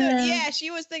 Yeah.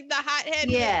 She was like the hothead.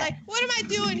 who was Yeah. Like, what am I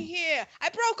doing here? I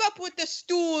broke up with the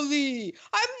stoolie.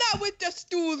 I'm not with the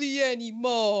stoolie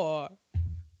anymore.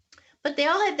 But they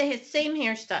all had the same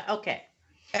hairstyle. Okay.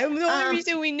 And the only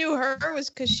reason we knew her was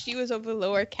because she was of a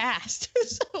lower caste.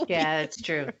 So Yeah, that's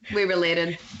true. We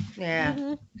related. Yeah.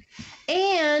 Mhm.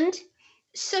 And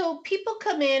so people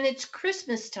come in, it's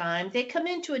Christmas time. They come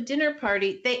into a dinner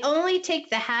party. They only take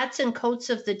the hats and coats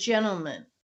of the gentlemen.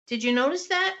 Did you notice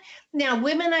that? Now,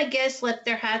 women, I guess, left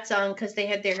their hats on because they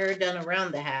had their hair done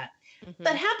around the hat. Mhm.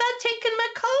 But how about taking my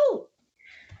coat?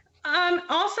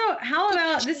 Also, how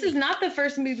about this is not the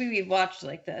first movie we've watched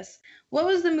like this. What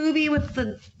was the movie with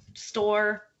the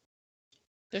store?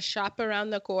 The shop around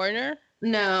the corner.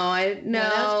 No, that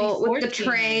was with the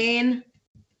before train.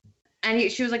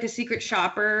 And she was like a secret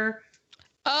shopper.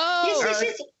 Oh, Yes, this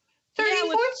is 34th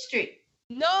with- Street.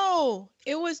 no,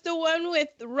 it was the one with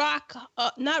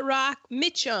not Rock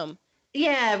Mitchum.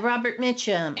 Yeah, Robert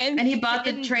Mitchum. And he bought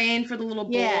the and- train for the little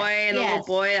boy, Yes, and the little yes.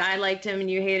 boy, I liked him and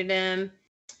you hated him.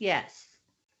 Yes.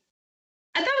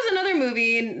 And that was another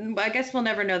movie, and I guess we'll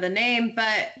never know the name,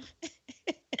 but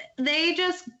they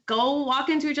just go walk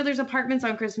into each other's apartments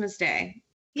on Christmas Day.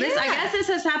 This, I Yeah. guess this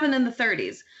has happened in the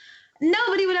 30s.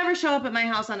 Nobody would ever show up at my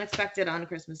house unexpected on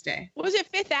Christmas Day. Was it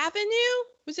Fifth Avenue?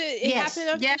 Was it? It Yes. happened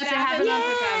on Yes, Fifth it happened Avenue?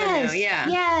 on Fifth Avenue, yeah.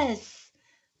 Yes.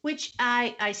 Which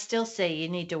I still say you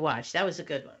need to watch. That was a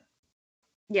good one.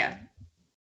 Yeah.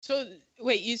 So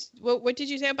wait, what did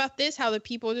you say about this? How the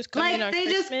people just come in Like on they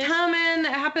Christmas? just come in,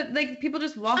 happen like people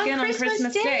just walk On in on Christmas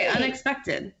Christmas Day. Day,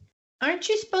 unexpected. Aren't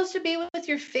you supposed to be with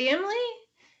your family?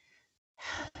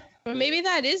 Or maybe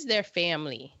that is their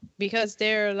family because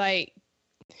they're like,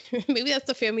 maybe that's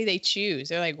the family they choose.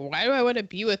 They're like, why do I want to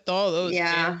be with all those?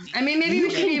 Yeah. family?" I mean, maybe You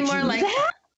we should be can more do like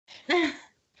that?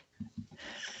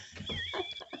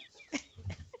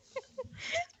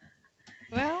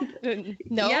 Well,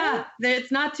 no. Yeah,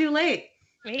 it's not too late.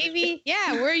 Maybe.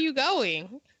 Yeah. Where are you going?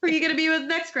 Who are you gonna be with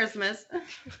next Christmas?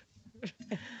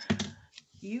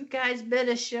 You guys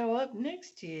better show up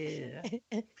next year.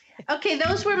 Okay,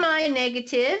 those were my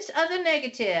negatives. Other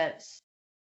negatives.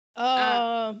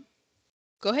 Go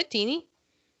ahead, Teeny.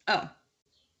 Oh.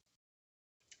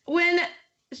 When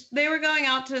they were going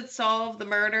out to solve the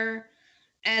murder,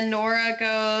 and Nora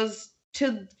goes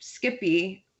to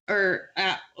Skippy, or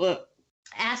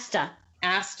Asta.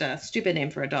 Asta. Stupid name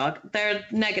for a dog. They're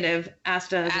negative.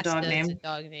 Asta is a dog name. It's a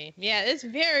dog name. Yeah, it's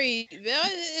very.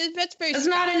 That's very. It's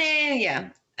not a name. Yeah.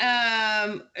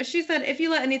 She said, if you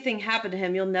let anything happen to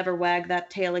him, you'll never wag that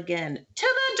tail again.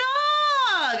 To the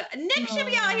dog. Nick should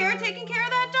be out here taking care of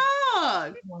that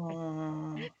dog.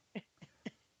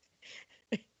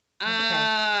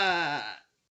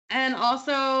 And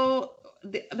also,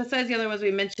 besides the other ones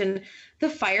we mentioned, the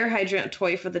fire hydrant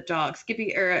toy for the dog.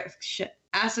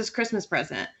 Asta's Christmas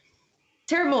present.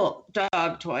 Terrible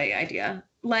dog toy idea.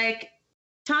 Like,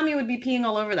 Tommy would be peeing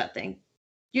all over that thing.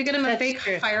 You get him a fake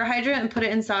fire hydrant and put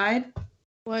it inside.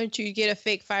 Why don't you get a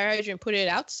fake fire hydrant and put it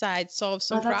outside, solve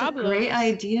some problems? That's a great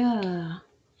idea.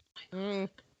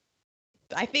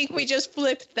 I think we just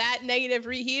flipped that negative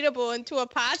reheatable into a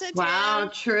positive. Wow,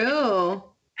 true.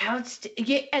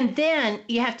 And then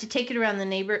you have to take it around the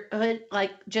neighborhood,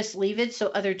 like just leave it so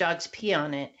other dogs pee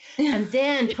on it, and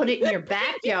then put it in your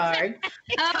backyard.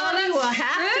 Tommy will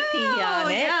have to pee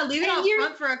on it. Yeah, leave it out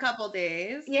front for a couple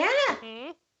days. Yeah,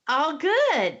 all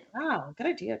good. Wow, good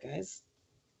idea, guys.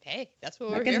 Hey, that's what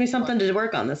that gives me something to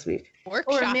work on this week. Or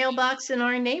a mailbox in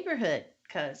our neighborhood,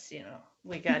 because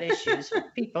we got issues with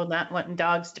people not wanting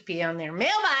dogs to pee on their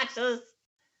mailboxes.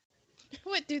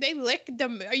 What, do they lick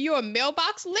them? Are you a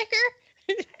mailbox licker?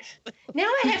 Now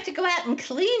I have to go out and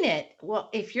clean it. Well,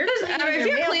 if you're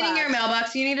cleaning your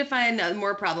mailbox, you need to find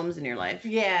more problems in your life.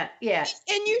 Yeah.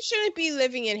 And you shouldn't be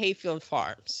living in Hayfield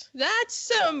Farms. That's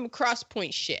some Cross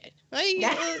Point shit. Like,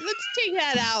 let's take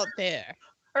that out there.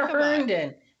 Or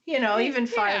Herndon, even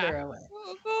farther away.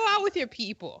 Go out with your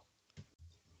people.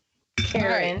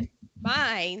 Karen.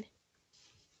 Mine.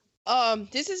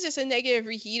 This is just a negative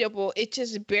reheatable. It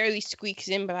just barely squeaks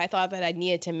in, but I thought that I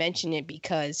needed to mention it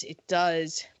because it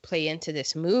does play into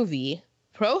this movie.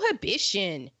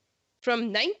 Prohibition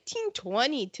from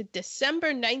 1920 to December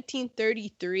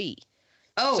 1933.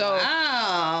 Oh,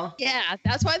 wow. Yeah,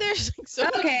 that's why there's so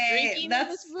much drinking in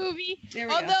this movie.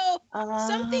 Although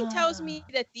something tells me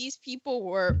that these people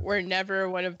were never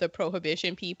one of the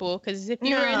Prohibition people, because if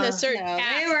you were in a certain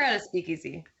cast, they were at a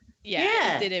speakeasy.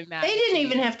 Yeah, it didn't matter. They didn't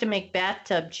even have to make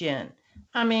bathtub gin.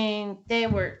 I mean, they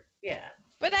were,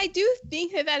 But I do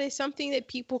think that is something that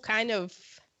people kind of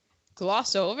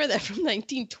gloss over, that from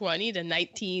 1920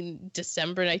 to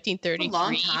December 1933. A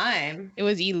long time. It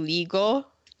was illegal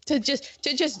to just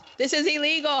this is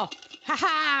illegal. Ha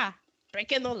ha!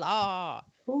 Breaking the law.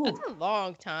 Ooh. That's a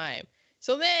long time.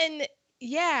 So then,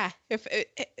 if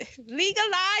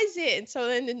legalize it. And so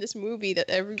then in this movie that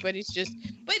everybody's just,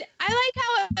 but I like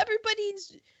how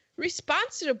everybody's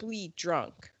responsibly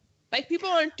drunk. Like, people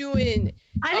aren't doing.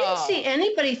 I didn't see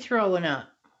anybody throwing up.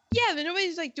 Yeah, but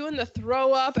nobody's like doing the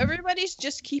throw up. Everybody's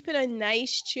just keeping a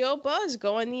nice chill buzz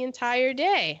going the entire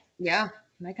day. Yeah,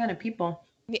 my kind of people.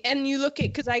 And you look at,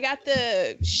 because I got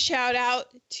the shout out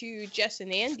to Jess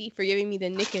and Andy for giving me the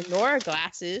Nick and Nora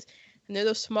glasses. And they're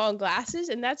those small glasses,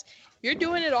 and you're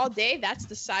doing it all day. That's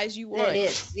the size you want. It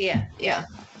is, yeah.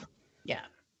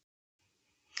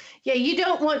 Yeah, you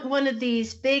don't want one of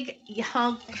these big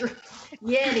hunk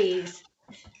Yetis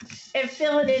and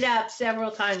filling it up several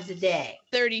times a day.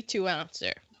 32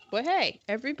 ouncer. But hey,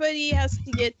 everybody has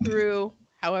to get through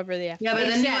however they have to. Yeah, but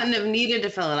then you wouldn't have needed to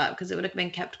fill it up because it would have been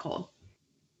kept cold.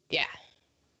 Yeah.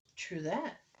 True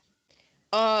that.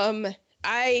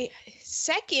 I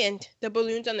second the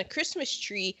balloons on the Christmas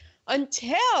tree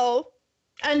until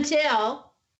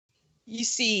you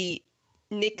see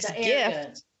Nick's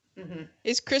gift. Mm-hmm.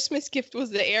 His Christmas gift was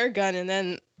the air gun, and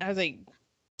then I was like,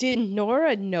 did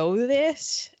Nora know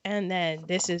this? And then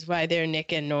this is why they're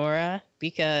Nick and Nora,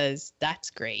 because that's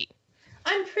great.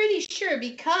 I'm pretty sure,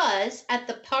 because at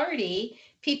the party,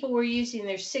 people were using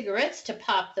their cigarettes to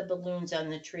pop the balloons on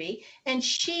the tree, and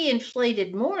she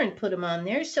inflated more and put them on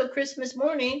there, so Christmas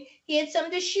morning, he had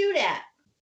something to shoot at.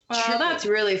 Well, that's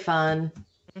really fun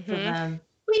for them.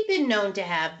 We've been known to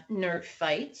have Nerf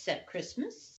fights at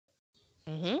Christmas.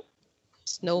 Mm-hmm.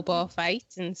 Snowball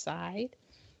fights inside.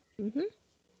 Mm-hmm.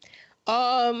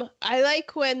 I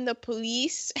like when the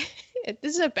police,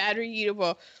 this is a bad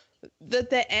readable,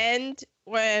 the end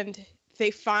when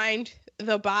they find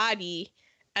the body,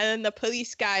 and then the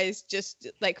police guys just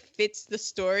like fits the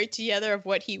story together of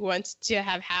what he wants to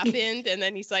have happened, and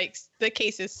then he's like, the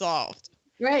case is solved.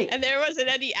 Right. And there wasn't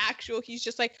any actual, he's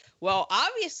just like, well,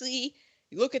 obviously,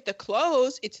 you look at the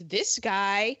clothes, it's this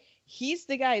guy, he's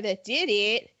the guy that did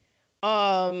it.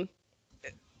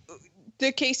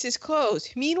 The case is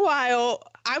closed. Meanwhile,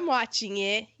 I'm watching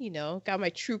it, got my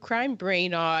true crime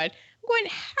brain on. I'm going,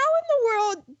 how in the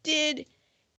world did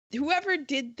whoever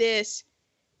did this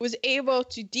was able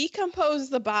to decompose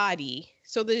the body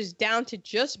so that it's down to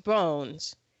just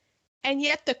bones, and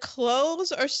yet the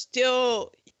clothes are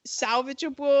still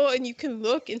salvageable, and you can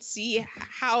look and see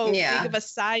how big of a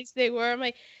size they were. I'm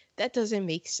like, that doesn't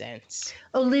make sense.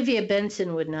 Olivia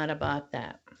Benson would not have bought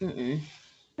that.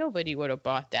 Nobody would have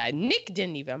bought that. Nick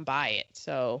didn't even buy it.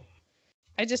 So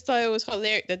I just thought it was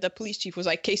hilarious that the police chief was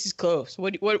like, case is closed.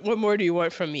 What more do you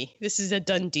want from me? This is a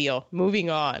done deal. Moving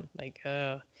on. Like,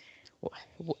 I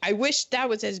wish that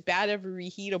was as bad of a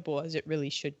reheatable as it really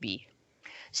should be.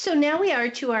 So now we are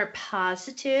to our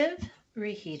positive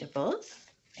reheatables,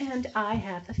 and I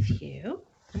have a few.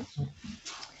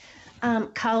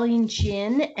 Colleen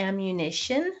Gin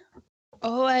ammunition.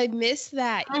 Oh, I missed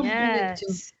that.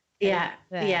 Yes.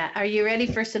 Yeah. Are you ready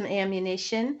for some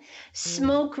ammunition?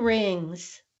 Smoke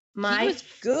rings. He was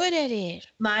good at it.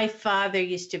 My father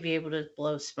used to be able to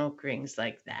blow smoke rings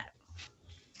like that.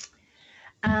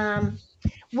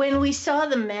 When we saw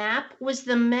the map, was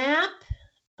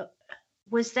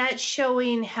that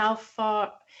showing how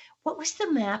far? What was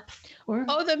the map for?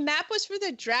 Oh, the map was for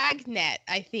the dragnet,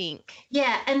 I think.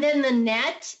 Yeah, and then the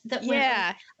net that went.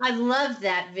 Yeah. I love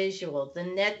that visual. The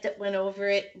net that went over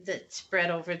it, that spread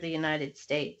over the United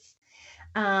States.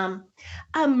 A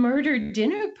murder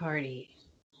dinner party.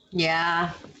 Yeah,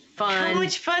 fun. How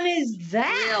much fun is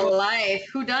that? Real life.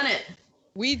 Who done it?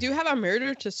 We do have a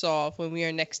murder to solve when we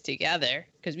are next together,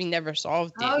 because we never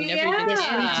solved it. Oh, we never yeah. did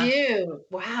Yes, we do.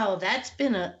 Wow, that's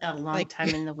been a long time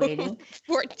in the waiting.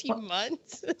 14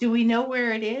 months. Do we know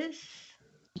where it is?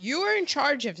 You were in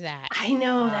charge of that. I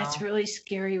know, Wow. that's really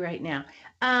scary right now.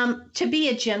 To be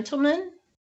a gentleman,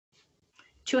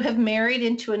 to have married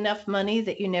into enough money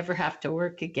that you never have to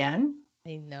work again.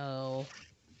 I know.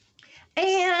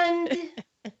 And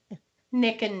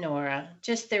Nick and Nora,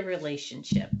 just their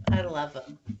relationship. I love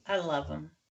them. I love them.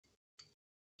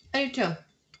 I do too.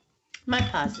 My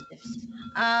positives.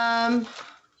 That's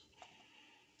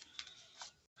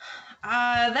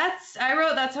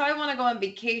how I want to go on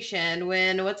vacation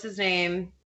when, what's his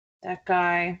name? That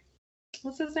guy.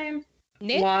 What's his name?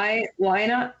 Nick? Why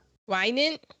not?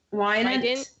 Wynant?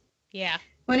 Wynant? Yeah.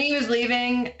 When he was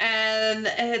leaving and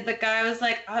the guy was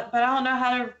like, but I don't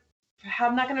know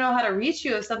I'm not going to know how to reach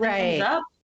you if something comes up.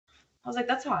 I was like,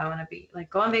 that's how I want to be.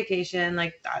 Like, go on vacation.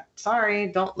 Like, sorry,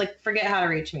 don't, like, forget how to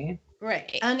reach me.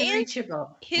 Right.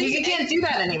 Unreachable. You can't do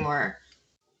that anymore.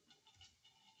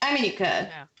 I mean, you could.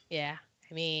 Yeah.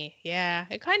 I mean, yeah.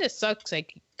 It kind of sucks,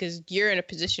 like, because you're in a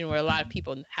position where a lot of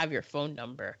people have your phone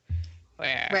number.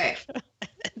 Where Right.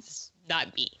 it's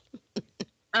not me.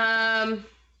 Um.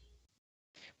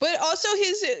 But also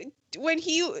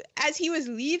as he was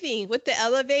leaving with the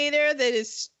elevator, that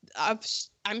is,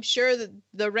 I'm sure that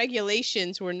the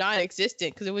regulations were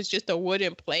non-existent because it was just a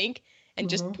wooden plank and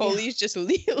just police just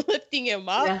lifting him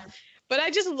up. Yeah. But I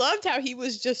just loved how he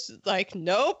was just like,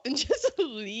 nope, and just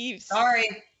leaves. Sorry.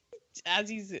 As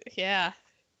he's, yeah.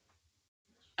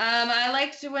 I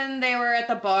liked when they were at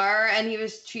the bar and he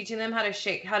was teaching them how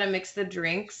to mix the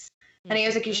drinks. And he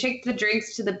was like, you shake the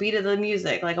drinks to the beat of the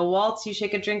music. Like a waltz, you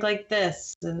shake a drink like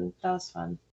this. And that was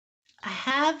fun. I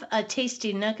have a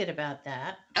tasty nugget about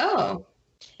that. Oh.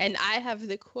 And I have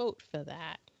the quote for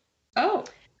that. Oh.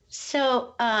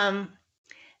 So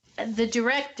the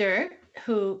director,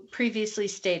 who previously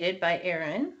stated by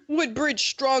Aaron. Woodbridge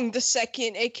Strong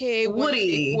II, a.k.a.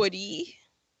 Woody.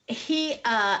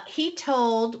 He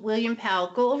told William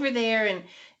Powell, go over there and,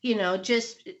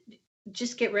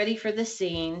 just get ready for the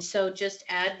scene. So just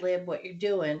ad lib what you're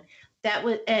doing.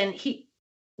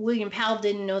 William Powell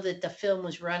didn't know that the film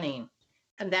was running,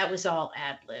 and that was all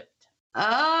ad libbed.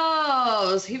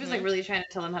 Oh, so he was like really trying to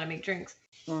tell them how to make drinks.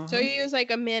 So he was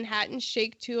like a Manhattan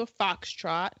shake to a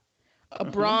foxtrot, a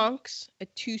Bronx, a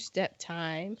two-step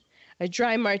time, a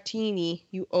dry martini,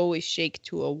 you always shake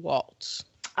to a waltz.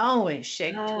 Always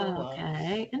shake to a waltz.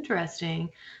 Okay, interesting.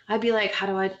 I'd be like,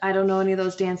 I don't know any of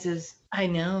those dances. I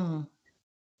know.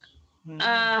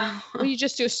 Well, you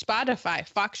just do Spotify,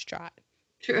 foxtrot.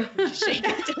 True. Shake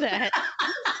it to that.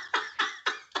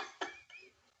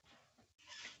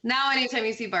 Now, anytime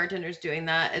you see bartenders doing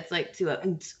that, it's like to a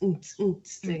so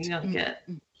you don't get.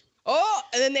 Oh,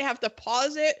 and then they have to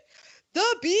pause it.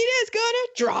 The beat is gonna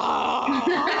drop.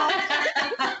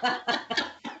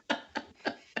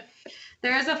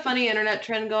 There is a funny internet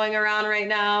trend going around right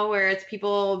now where it's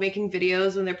people making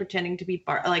videos when they're pretending to be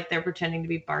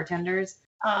bartenders.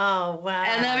 Oh, wow.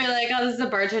 And they'll be like, oh, this is a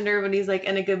bartender when he's like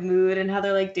in a good mood and how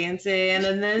they're like dancing.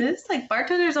 And then it's like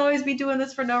bartenders always be doing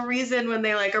this for no reason when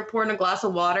they like are pouring a glass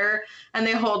of water and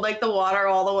they hold like the water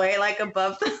all the way like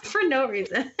above them for no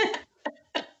reason.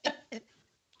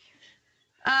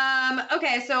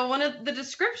 Okay, so one of the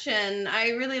description, I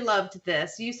really loved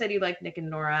this. You said you like Nick and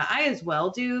Nora. I as well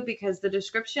do, because the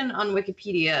description on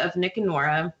Wikipedia of Nick and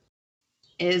Nora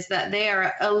is that they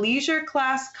are a leisure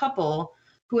class couple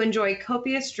who enjoy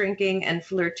copious drinking and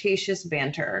flirtatious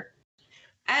banter.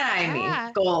 And I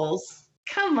mean, goals.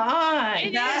 Come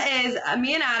on. That is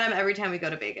me and Adam every time we go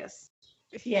to Vegas.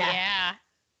 Yeah.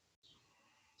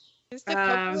 It's the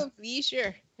couple of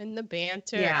leisure and the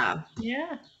banter. Yeah.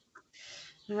 Yeah.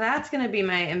 That's going to be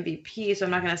my MVP, so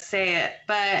I'm not going to say it.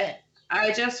 But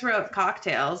I just wrote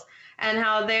cocktails and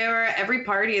how they were every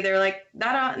party. They were like, no,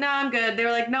 I'm good. They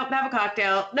were like, nope, have a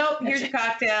cocktail. Nope, here's your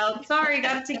cocktail. Sorry,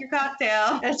 got to take your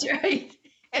cocktail. That's right.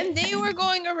 And they were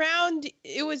going around,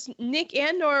 it was Nick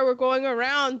and Nora were going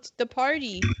around the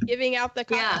party giving out the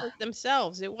cocktails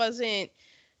themselves. It wasn't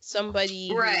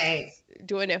somebody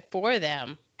doing it for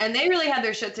them. And they really had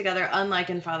their shit together, unlike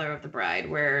in Father of the Bride,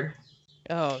 where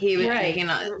he was making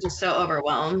just so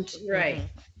overwhelmed. Right. Mm-hmm.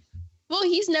 Well,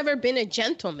 he's never been a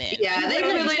gentleman. Yeah,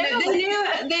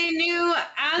 they knew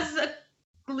as a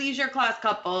leisure class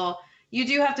couple, you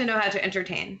do have to know how to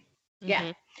entertain. Yeah.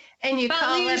 Mm-hmm. And you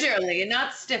call leisurely,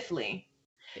 not stiffly.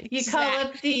 You call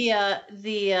up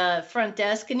the front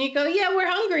desk and you go, yeah, we're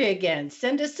hungry again.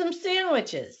 Send us some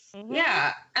sandwiches. Mm-hmm.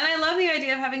 Yeah. And I love the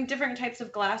idea of having different types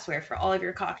of glassware for all of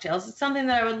your cocktails. It's something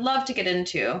that I would love to get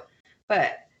into,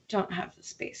 but don't have the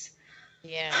space.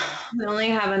 Yeah. We only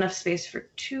have enough space for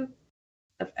 2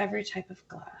 of every type of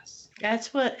glass.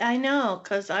 That's what I know,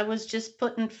 because I was just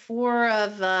putting 4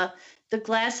 of the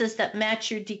glasses that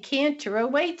match your decanter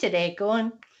away today,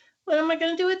 going, what am I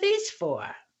going to do with these for?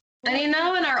 And in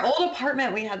our old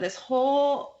apartment, we had this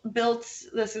whole this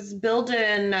is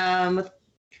built-in with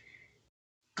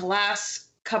glass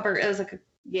cupboard. It was like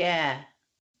that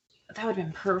would have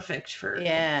been perfect for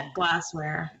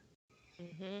glassware.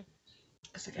 Mm-hmm.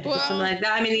 Something like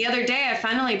that. I mean, the other day I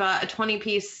finally bought a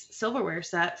 20-piece silverware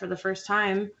set for the first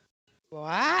time.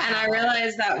 Wow. And I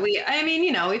realized that we've had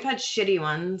shitty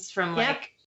ones from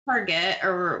like Target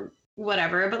or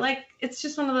whatever, but like it's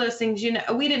just one of those things,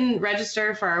 we didn't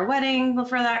register for our wedding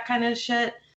for that kind of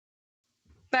shit.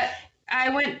 But I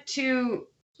went to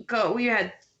we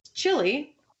had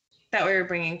chili that we were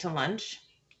bringing to lunch,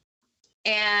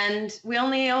 and we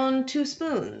only owned 2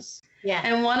 spoons. Yeah.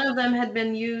 And one of them had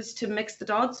been used to mix the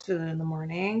dog's food in the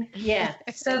morning. Yeah.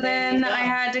 So then I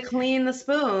had to clean the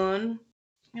spoon.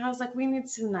 And I was like, we need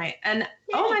some night. And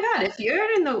oh my God, if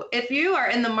you are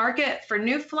in the market for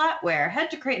new flatware, head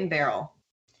to Crate and Barrel.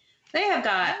 They have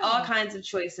got all kinds of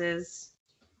choices.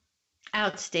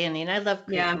 Outstanding. I love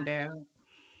Crate and Barrel.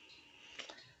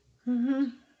 Mm-hmm.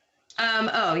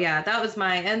 That was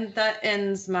that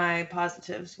ends my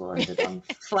positives. We'll end it on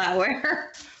flatware.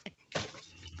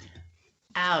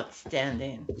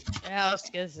 Outstanding.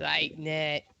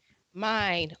 Ausgezeichnet.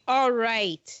 Mine. All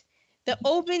right. The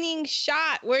opening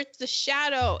shot where it's the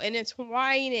shadow and it's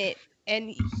Wynette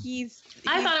and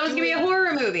I thought it was going to be a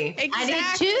horror movie. Exactly. I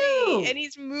did too. And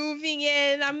he's moving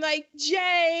in. I'm like,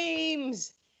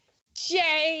 James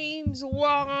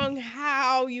Wong,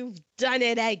 how you've done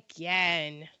it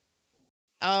again.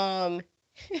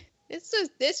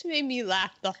 This made me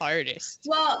laugh the hardest.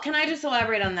 Well, can I just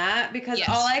elaborate on that? Because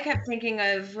all I kept thinking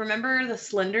of, remember the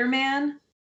Slender Man?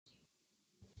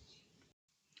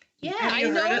 Yeah, I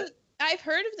know. I've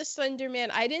heard of the Slender Man.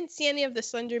 I didn't see any of the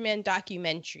Slender Man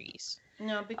documentaries.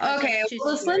 No, because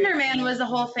the Slender Man was the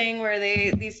whole thing where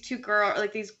these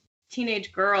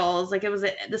teenage girls, like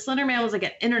the Slender Man was like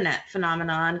an internet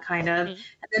phenomenon kind of, and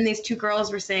then these 2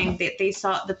 girls were saying that they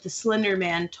saw that the Slender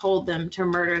Man told them to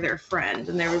murder their friend,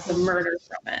 and there was a murder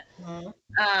from it,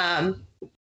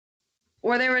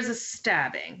 or there was a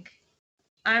stabbing.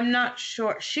 I'm not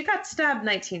sure. She got stabbed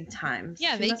 19 times.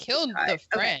 Yeah, they killed the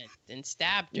friend and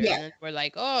stabbed her, and we're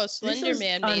like, oh, Slender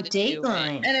Man made it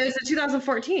Dateline. And it was in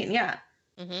 2014. Yeah,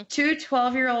 2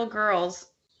 12-year-old girls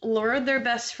lured their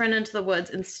best friend into the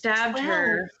woods and stabbed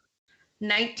her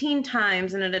 19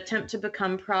 times in an attempt to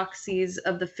become proxies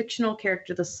of the fictional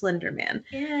character, the Slender Man.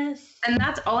 Yes. And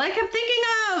that's all I kept thinking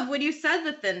of when you said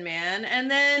the Thin Man. And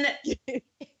then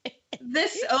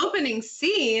this opening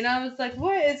scene, I was like,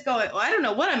 what is going on? Well, I don't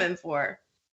know what I'm in for.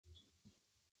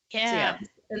 Yeah.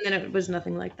 And then it was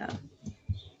nothing like that.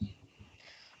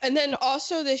 And then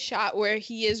also the shot where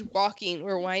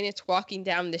Wynette's walking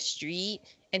down the street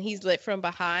and he's lit from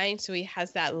behind, so he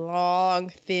has that long,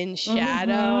 thin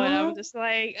shadow, and I'm just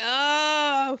like,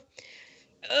 oh,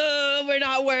 we're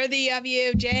not worthy of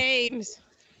you, James.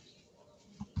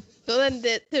 So then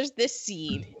there's this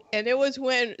scene, and it was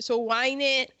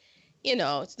Wynette,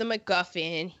 it's the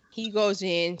MacGuffin. He goes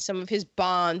in, some of his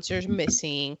bonds are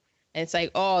missing. And it's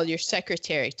like, oh, your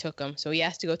secretary took him. So he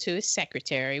has to go to his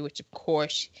secretary, which of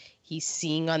course he's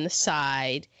seeing on the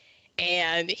side.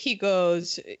 And he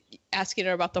goes asking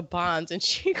her about the bonds. And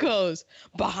she goes,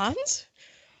 bonds?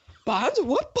 Bonds?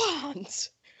 What bonds?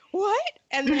 What?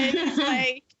 And then he's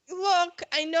like, look,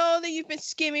 I know that you've been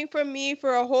skimming from me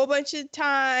for a whole bunch of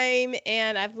time.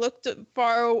 And I've looked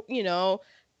far, you know,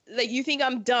 like you think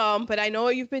I'm dumb, but I know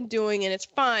what you've been doing and it's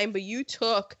fine. But you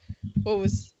took what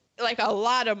was like a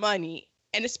lot of money.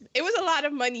 And it was a lot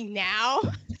of money now.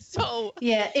 So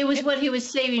yeah, it was what he was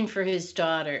saving for his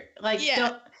daughter. Like, Yeah.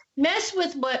 don't mess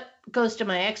with what goes to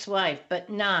my ex-wife, but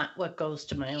not what goes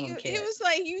to my own kid. it was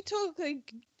like you took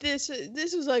like this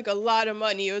was like a lot of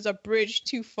money. It was a bridge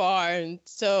too far. And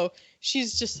so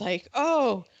she's just like,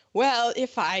 oh, well,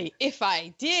 if I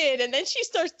did. And then she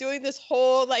starts doing this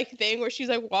whole like thing where she's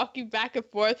like walking back and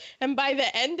forth. And by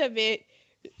the end of it,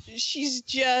 she's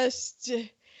just,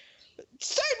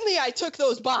 certainly I took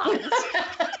those bonds.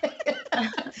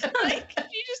 Like,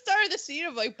 she just started the scene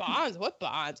of like, bonds? What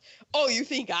bonds? Oh, you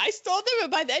think I stole them?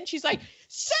 And by then she's like,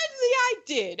 certainly I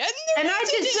did. And I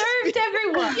deserved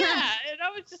everyone. Yeah. And I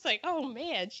was just like, oh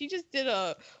man, she just did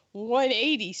a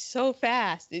 180 so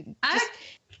fast. I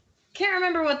can't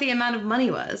remember what the amount of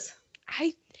money was.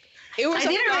 It was I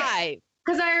think a like- 5.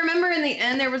 Because I remember in the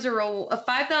end there was a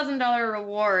 $5,000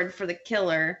 reward for the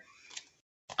killer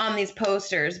on these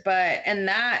posters, and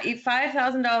that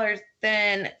 $5,000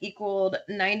 then equaled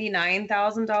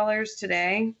 $99,000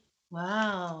 today.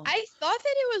 Wow. I thought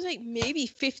that it was like maybe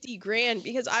 50 grand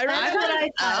because I That's remember. what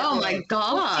I thought. Oh it my was.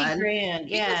 God. 50 grand.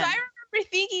 Because Yeah. I remember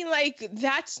thinking like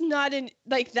that's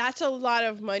a lot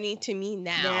of money to me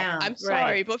now. Now, I'm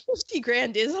sorry, right. but 50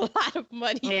 grand is a lot of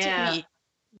money Yeah. to me.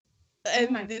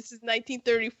 And my- this is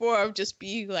 1934 of just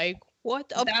being like,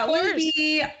 what? Of That course. would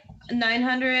be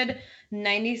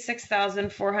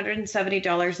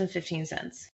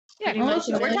 $996,470.15. Yeah, Pretty much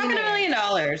We're talking $1 millionaire.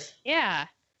 million. yeah.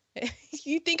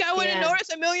 You think I would have Yeah.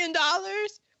 noticed $1 million?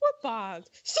 What bonds?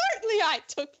 Certainly I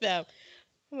took them.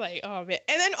 I'm like, oh man.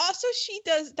 And then also she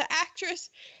does the actress.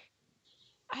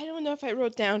 I don't know if I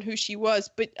wrote down who she was,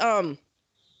 but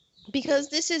because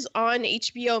this is on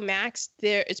HBO Max,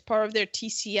 it's part of their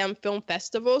TCM Film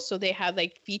Festival, so they have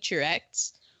like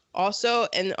featurettes also,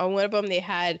 and on one of them they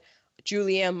had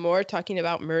Julianne Moore talking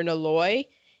about Myrna Loy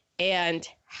and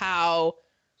how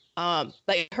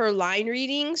like her line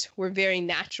readings were very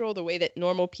natural, the way that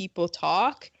normal people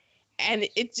talk. And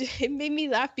it made me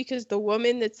laugh because the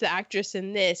woman that's the actress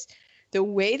in this, the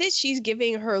way that she's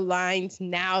giving her lines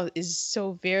now is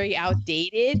so very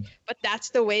outdated, but that's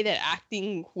the way that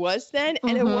acting was then.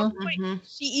 And at one point,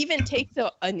 she even takes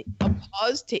a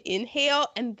pause to inhale,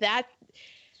 and that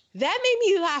made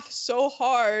me laugh so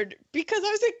hard because I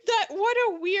was like, what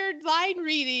a weird line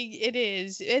reading it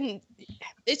is. And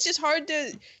it's just hard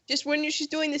to, just when she's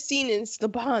doing the scene and it's the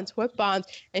bonds, what bonds?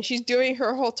 And she's doing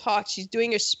her whole talk, she's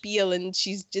doing her spiel and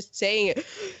she's just saying it.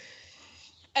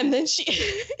 And then she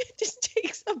just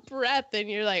takes a breath and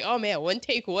you're like, oh man, one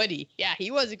take Woody. Yeah,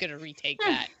 he wasn't going to retake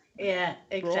that. Yeah, Roll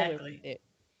exactly. with it.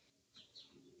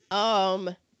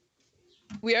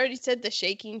 We already said the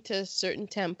shaking to certain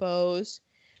tempos.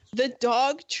 The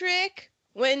dog trick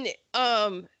when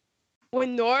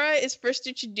Nora is first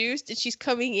introduced and she's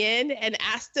coming in and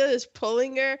Asta is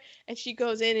pulling her and she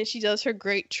goes in and she does her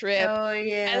great trip. Oh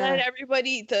yeah. And then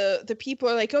everybody, the people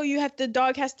are like, oh, the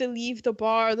dog has to leave the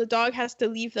bar. The dog has to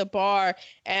leave the bar.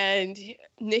 And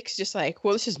Nick's just like,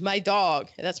 well, this is my dog.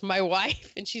 And that's my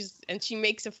wife. And she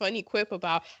makes a funny quip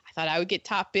about, I thought I would get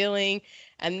top billing.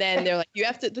 And then they're like,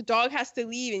 the dog has to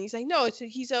leave. And he's like, no,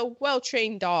 he's a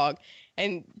well-trained dog.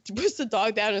 And puts the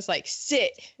dog down and is like,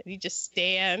 sit. And he just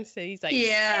stands and he's like,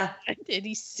 yeah. and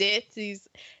he sits. The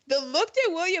look that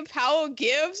William Powell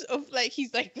gives of like,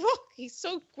 he's like, look, he's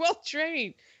so well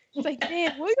trained. It's like,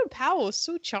 man, William Powell is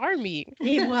so charming.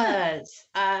 He was.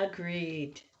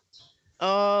 Agreed.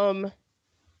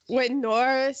 When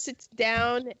Nora sits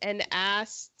down and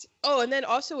asked, and then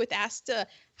also with Asta,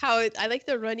 I like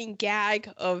the running gag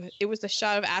of it was the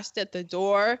shot of Asta at the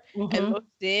door and looks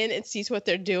in and sees what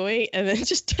they're doing and then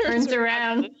just turns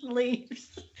around,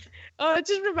 leaves. Oh, it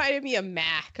just reminded me of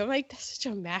Mac. I'm like, that's such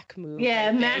a Mac move. Yeah,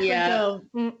 right Mac there. would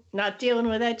go, not dealing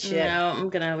with that shit. No, I'm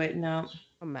gonna wait. No.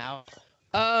 I'm out.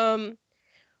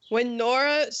 When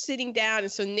Nora's sitting down,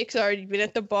 and so Nick's already been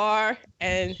at the bar,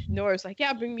 and Nora's like,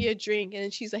 yeah, bring me a drink. And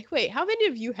then she's like, wait, how many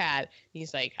have you had? And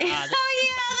he's like, that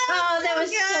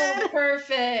was so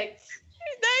perfect.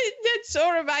 that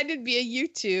so reminded me of you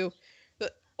two.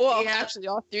 Well, Yeah. actually,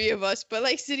 all three of us, but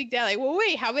like sitting down, like, well,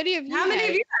 wait, how many have you How many had?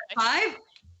 of you had?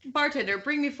 5? Bartender,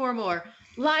 bring me 4 more.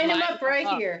 Line him Line up right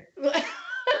up. here.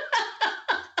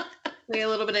 Play a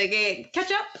little bit of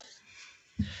catch up.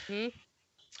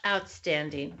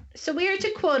 Outstanding. So we are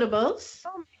to quotables.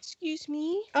 Excuse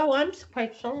me. Oh, I'm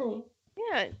quite sorry.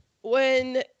 Yeah.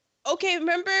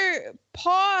 Remember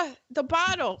Paw, the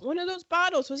bottle, one of those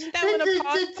bottles, wasn't that one of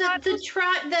Paw's bottles?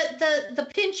 The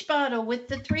pinch bottle with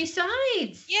the 3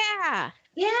 sides. Yeah.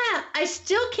 Yeah, I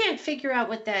still can't figure out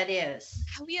what that is.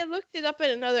 We had looked it up in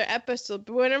another episode,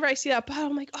 but whenever I see that bottle,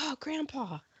 I'm like, oh,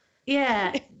 Grandpa.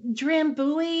 Yeah,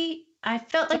 Drambuie. I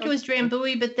felt like it was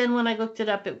Drambuie, but then when I looked it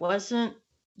up, it wasn't.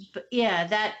 But yeah,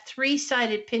 that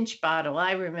 3-sided pinch bottle,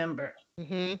 I remember.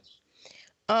 Mm-hmm.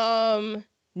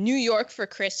 New York for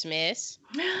Christmas.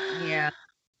 Yeah.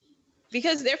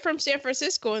 Because they're from San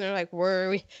Francisco, and they're like,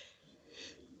 we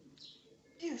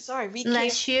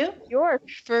Bless you. New York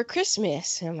for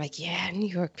Christmas. And I'm like, yeah, New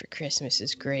York for Christmas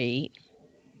is great.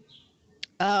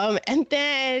 And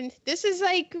then this is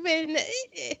like when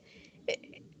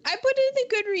I put it in the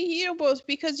good reheatables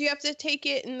because you have to take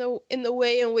it in the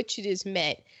way in which it is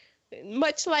meant.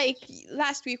 Much like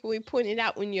last week when we pointed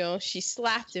out when she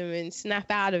slapped him and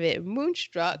snapped out of it,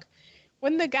 Moonstruck.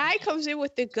 When the guy comes in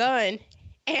with the gun,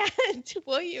 and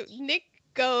Nick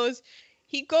goes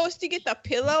to get the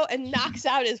pillow and knocks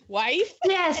out his wife.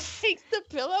 Yes. Takes the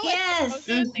pillow. Yes.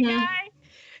 And the guy.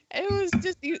 And it was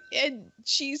just, and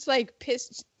she's like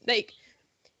pissed. Like,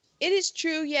 it is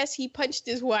true, yes, he punched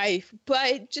his wife,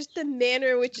 but just the manner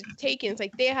in which it's taken, it's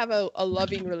like they have a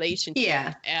loving relationship.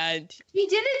 Yeah. And he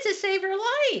did it to save her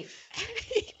life.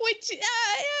 Which,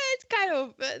 it's kind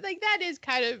of, like, that is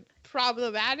kind of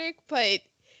problematic, but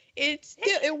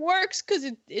it works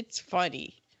because it's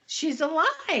funny. She's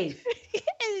alive.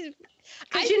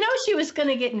 Because you know she was going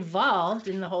to get involved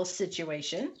in the whole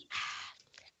situation.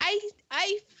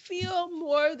 I feel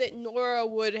more that Nora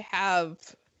would have.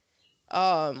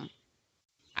 I'm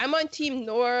on Team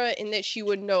Nora in that she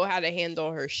would know how to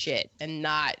handle her shit and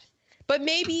not. But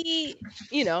maybe,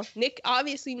 Nick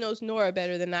obviously knows Nora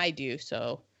better than I do,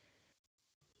 so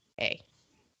hey.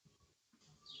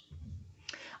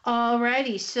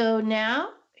 Alrighty, so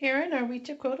now, Erin, are we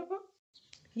to quotable?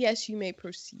 Yes, you may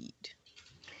proceed.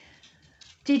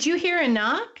 Did you hear a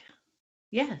knock?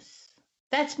 Yes,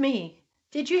 that's me.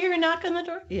 Did you hear a knock on the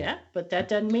door? Yeah, but that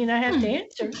doesn't mean I have to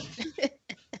answer.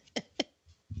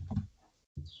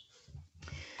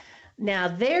 Now,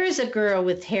 there's a girl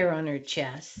with hair on her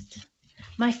chest.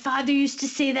 My father used to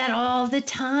say that all the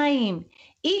time.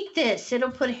 Eat this, it'll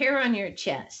put hair on your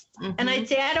chest. Mm-hmm. And I'd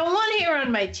say, I don't want hair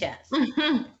on my chest.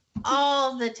 Mm-hmm.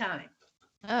 All the time.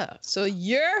 Oh, so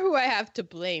you're who I have to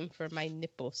blame for my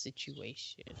nipple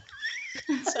situation.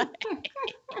 I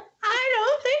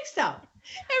don't think so.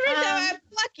 Every time I'm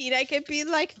lucky, I could be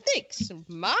like, thanks,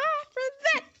 Ma, for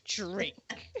that drink.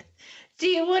 Do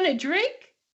you want a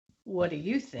drink? What do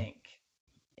you think?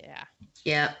 Yeah.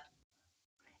 Yeah.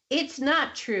 It's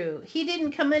not true. He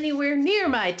didn't come anywhere near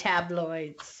my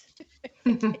tabloids.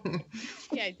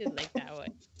 Yeah, I did like that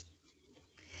one.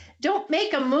 Don't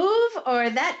make a move or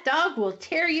that dog will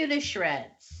tear you to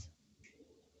shreds.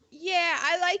 Yeah,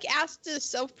 I like Asta's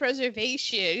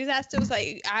self-preservation. Because Asta was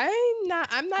like, I'm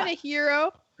not a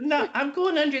hero. No, I'm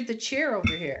going under the chair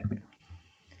over here.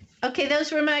 Okay,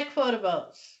 those were my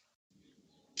quotables.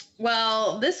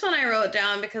 Well, this one I wrote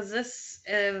down because this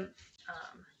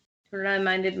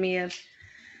reminded me of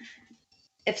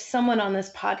if someone on this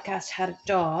podcast had a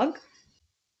dog.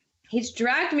 He's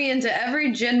dragged me into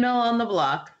every gin mill on the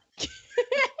block.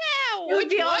 It would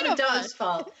be all the dog's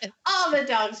fault. All the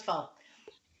dog's fault.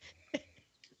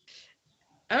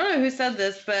 I don't know who said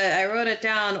this, but I wrote it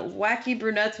down. Wacky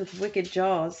brunettes with wicked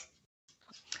jaws.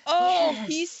 Oh, yes.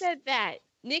 He said that.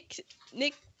 Nick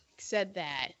said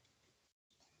that.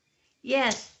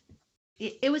 Yes.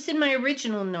 It was in my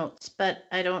original notes, but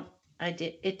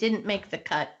it didn't make the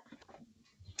cut.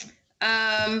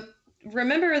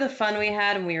 Remember the fun we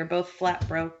had when we were both flat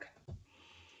broke?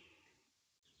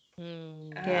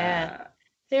 Yeah.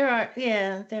 There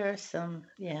are some,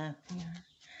 yeah.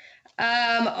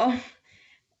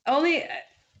 Only,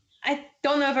 I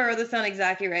don't know if I wrote this down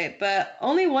exactly right, but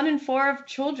only 1 in 4 of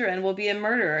children will be a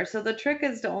murderer. So the trick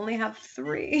is to only have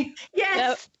 3.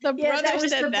 Yes. The brother that was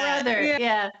said the that. Brother.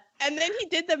 Yeah. And then he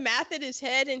did the math in his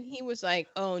head and he was like,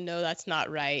 oh no, that's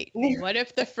not right. What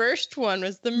if the first one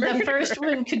was the murderer? The first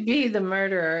one could be the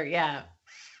murderer, yeah.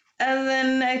 And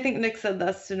then I think Nick said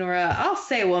this to Nora. I'll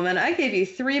say, woman, I gave you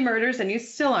 3 murders and you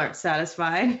still aren't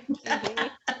satisfied.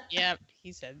 Yep,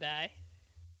 he said that.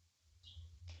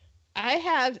 I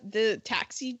have the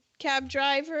taxi cab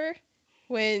driver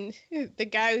when the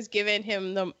guy was giving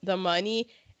him the money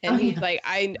and he's like,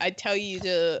 I tell you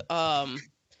to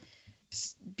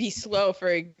be slow for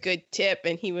a good tip,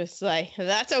 and he was like,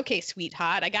 "That's okay,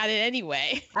 sweetheart. I got it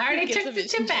anyway." I already Gives took him the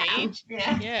his tip out. change.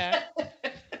 Yeah. Yeah.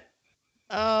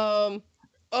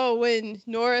 Oh, when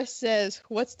Nora says,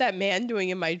 "What's that man doing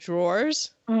in my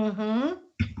drawers?" Mm-hmm.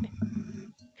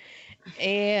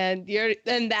 And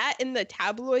that in the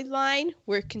tabloid line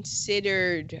were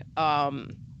considered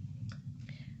The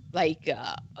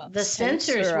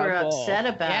censors were censorable. upset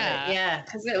about Yeah. it. Yeah.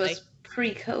 Because it was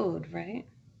pre-code, right?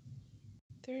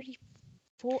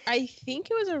 34. I think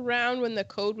it was around when the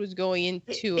code was going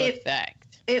into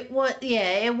effect. It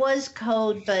was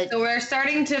code, but So we're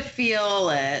starting to feel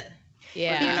it.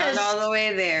 Yeah. We're Because- not all the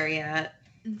way there yet.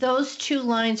 those two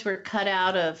lines were cut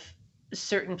out of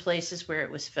certain places where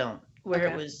it was filmed, where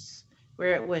Okay.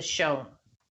 it was shown.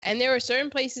 And there were certain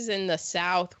places in the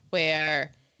South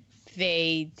where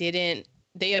they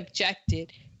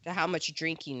objected to how much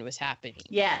drinking was happening.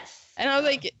 Yes. And I was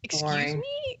like, excuse Boring.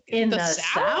 me? In the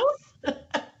South?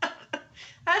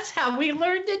 That's how we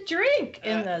learned to drink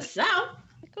in the South.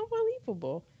 Like,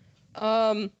 unbelievable.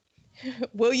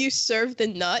 Will you serve the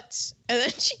nuts? And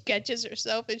then she catches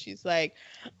herself and she's like,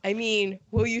 I mean,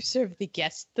 will you serve the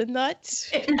guests the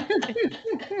nuts?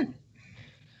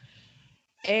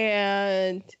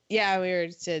 And yeah, we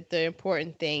already said the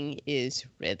important thing is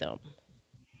rhythm.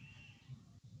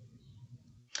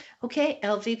 Okay,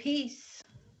 LVPs.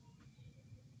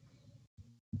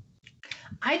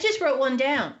 I just wrote one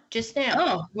down just now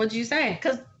Oh, what'd you say?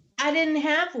 because I didn't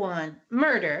have one.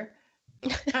 Murder.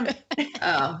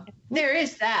 Oh, There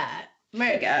is that. I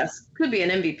Murder. guess. Could be an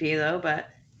MVP though, but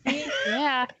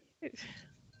Yeah.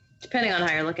 depending on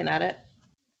how you're looking at it.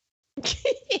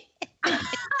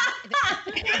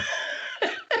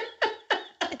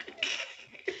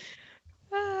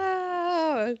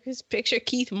 Oh, just picture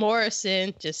Keith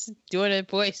Morrison just doing a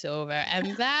voiceover,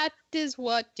 and that is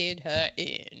what did her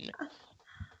in.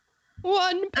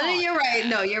 One part. You're right.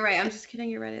 No, you're right. I'm just kidding.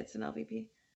 You're right. It's an LVP.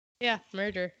 Yeah,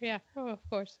 murder. Yeah, oh, of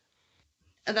course.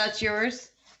 That's yours?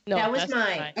 No, That was that's not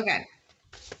mine. Okay.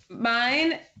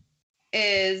 Mine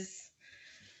is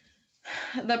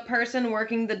the person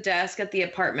working the desk at the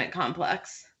apartment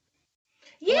complex.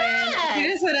 When she Yeah.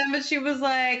 just hit him, but she was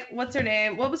like, what's her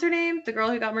name? What was her name? The girl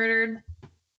who got murdered?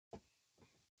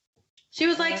 She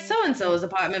was like, so-and-so's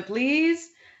apartment, please.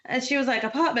 And she was like,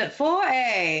 apartment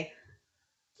 4A.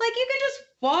 Like, you could just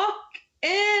walk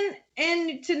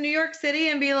into New York City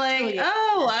and be like, Julia.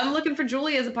 oh, I'm looking for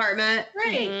Julia's apartment.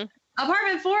 Right. Mhm.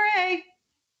 Apartment 4A.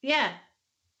 Yeah.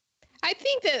 I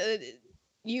think that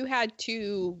you had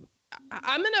to.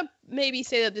 I'm gonna maybe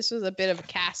say that this was a bit of a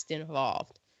cast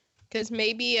involved, because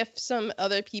maybe if some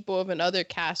other people of another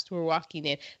cast were walking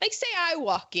in, like say I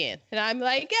walk in and I'm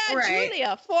like, yeah, Right.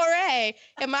 Julia, 4A.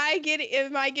 Am I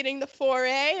getting the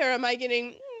 4A, or am I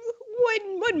getting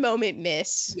one moment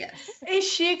miss? Yes. Is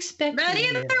she expecting But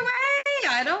either you? way,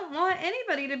 I don't want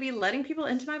anybody to be letting people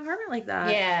into my apartment like that.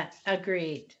 Yeah,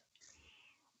 agreed.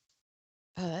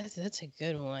 Oh, that's a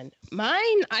good one.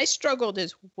 Mine, I struggled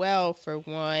as well for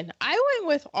one. I went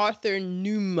with Arthur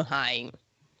Numheim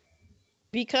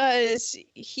because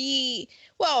the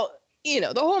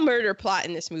whole murder plot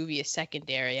in this movie is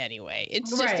secondary anyway. It's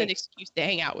just Right. an excuse to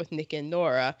hang out with Nick and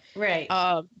Nora. Right.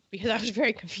 Because I was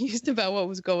very confused about what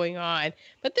was going on.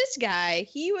 But this guy,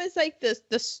 he was like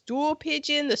the stool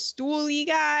pigeon, the stooly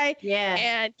guy. Yeah.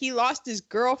 And he lost his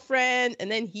girlfriend, and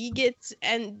then he gets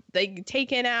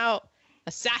taken out,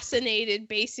 assassinated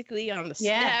basically on the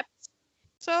Yeah. steps.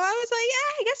 So I was like,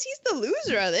 yeah, I guess he's the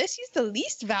loser of this. He's the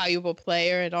least valuable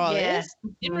player in all Yeah. this.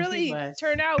 Didn't Mhm, he really was.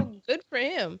 turn out good for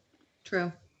him.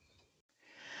 True.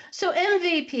 So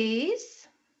MVPs.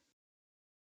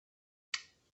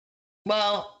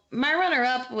 Well, my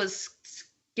runner-up was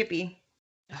Skippy.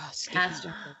 Oh, Skippy's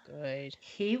Astor. so good.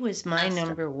 He was my Astor.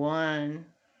 number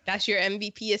one. That's your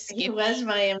MVP is He Skippy. was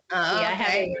my MVP. I have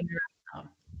okay.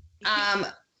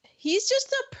 it. He's just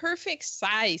the perfect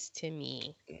size to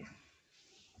me.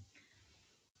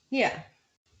 Yeah.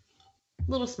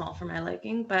 A little small for my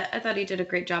liking, but I thought he did a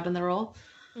great job in the role.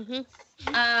 hmm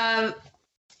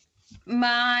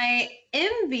My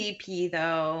MVP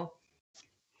though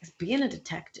is being a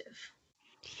detective.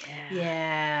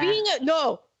 Yeah.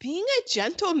 Being a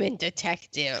gentleman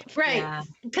detective. Right. Yeah.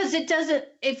 Because it doesn't,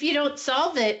 if you don't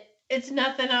solve it, it's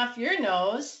nothing off your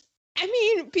nose. I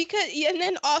mean, and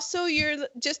then also you're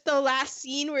just the last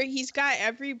scene where he's got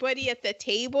everybody at the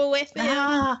table with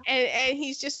him, and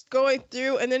he's just going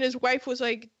through, and then his wife was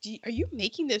like, are you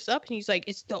making this up? And he's like,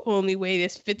 it's the only way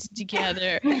this fits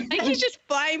together. Like he's just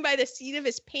flying by the seat of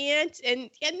his pants, and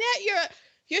that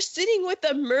you're sitting with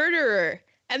a murderer,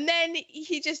 and then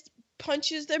he just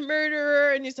punches the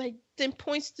murderer, and he's like, then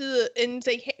points to and it's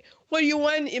like, hey, what do you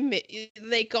want?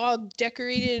 Like all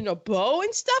decorated in a bow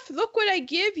and stuff. Look what I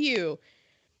give you.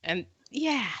 And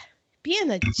yeah, being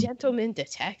a gentleman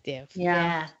detective.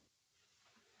 Yeah.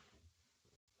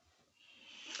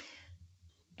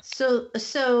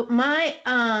 So my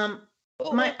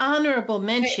my honorable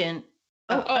mention.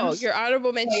 Your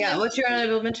honorable mention. Oh, yeah. What's your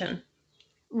honorable mention?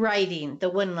 Writing, the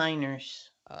one-liners.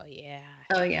 Oh yeah.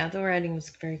 Oh yeah, the writing was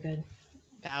very good.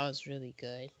 That was really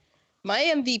good. My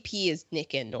MVP is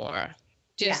Nick and Nora.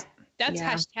 That's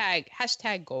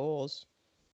hashtag goals.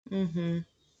 Mm-hmm.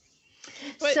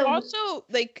 But So- also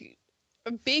like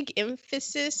a big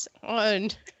emphasis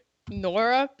on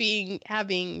Nora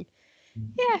having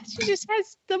she just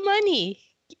has the money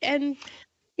and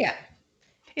Yeah.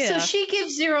 So she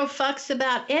gives zero fucks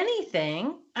about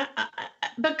anything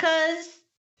because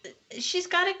she's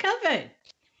got it covered.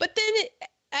 But then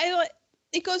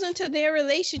it goes into their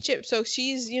relationship. So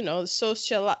she's,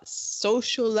 socialite.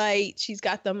 She's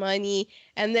got the money.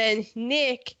 And then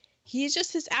Nick, he's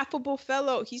just this affable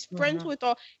fellow. He's friends with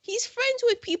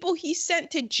people he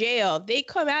sent to jail. They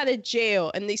come out of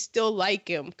jail and they still like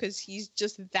him because he's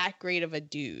just that great of a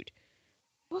dude.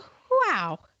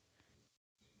 Wow.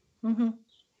 Mm-hmm.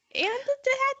 And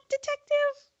the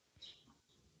detective.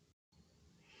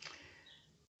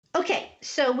 Okay,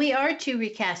 so we are to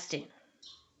recasting.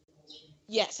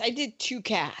 Yes, I did 2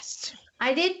 casts.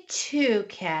 I did 2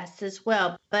 casts as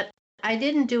well, but I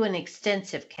didn't do an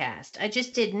extensive cast. I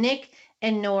just did Nick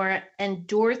and Nora and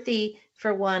Dorothy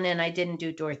for one, and I didn't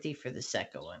do Dorothy for the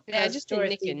second one. Yeah, I just did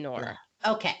Nick and Nora.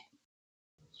 Okay.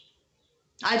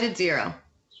 I did 0.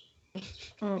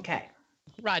 Okay.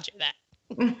 Roger that.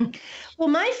 Well,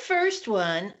 my first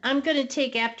one, I'm going to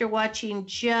take after watching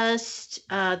just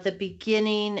the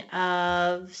beginning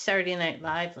of Saturday Night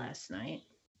Live last night.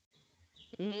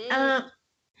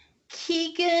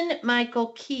 Keegan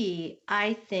Michael Key,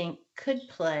 I think, could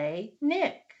play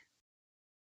Nick.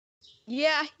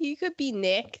 Yeah, he could be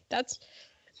Nick. That's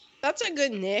a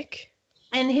good Nick.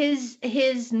 And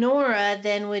his Nora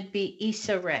then would be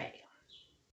Issa Rae.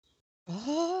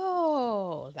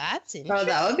 Oh, that's interesting. Oh,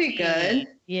 that would be good.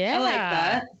 Yeah. I like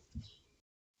that.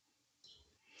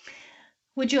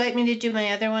 Would you like me to do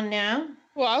my other one now?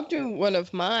 Well, I'll do one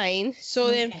of mine. So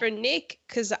then Okay. for Nick,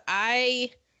 because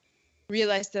I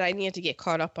realized that I needed to get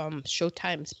caught up on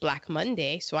Showtime's Black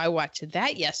Monday, so I watched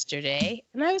that yesterday,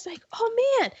 and I was like,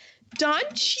 oh man, Don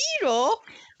Cheadle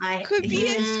could be he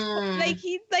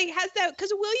has that,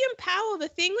 because William Powell, the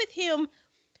thing with him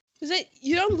is that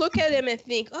you don't look at him and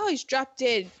think, oh, he's drop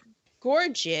dead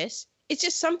gorgeous. It's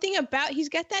just something about, he's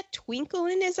got that twinkle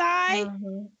in his eye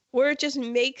where it just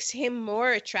makes him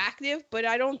more attractive, but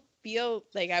I don't feel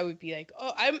like I would be like,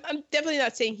 oh, I'm definitely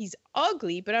not saying he's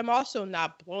ugly, but I'm also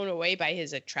not blown away by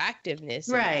his attractiveness.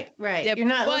 Right. Yeah, You're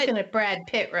not but- looking at Brad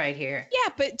Pitt right here. Yeah,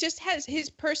 but just has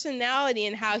his personality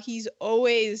and how he's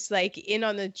always like in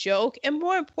on the joke, and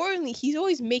more importantly, he's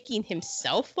always making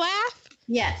himself laugh.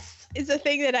 Yes. Is the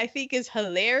thing that I think is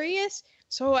hilarious.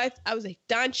 So I was like,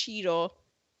 Don Cheadle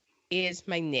is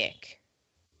my Nick.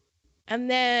 And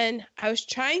then I was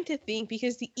trying to think,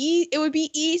 because it would be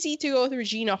easy to go with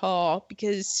Regina Hall,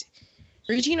 because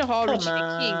Regina Hall, Come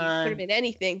Regina King, on. could have been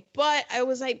anything. But I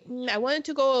was like, I wanted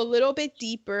to go a little bit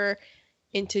deeper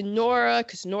into Nora,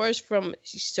 because Nora's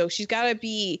so she's got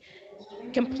to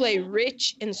can play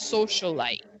rich and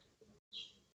socialite.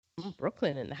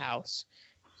 Brooklyn in the house.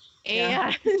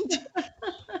 And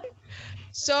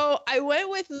so I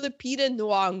went with Lupita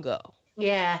Nyong'o.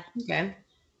 Yeah. Okay.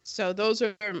 So those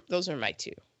are my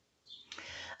 2.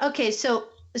 Okay,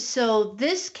 so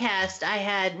this cast, I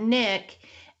had Nick,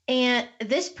 and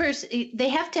this person, they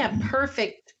have to have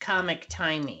perfect comic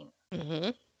timing. Mm-hmm.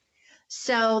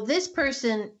 So this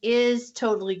person is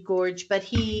totally gorge, but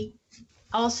he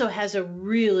also has a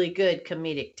really good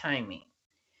comedic timing.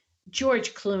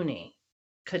 George Clooney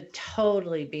could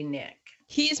totally be Nick.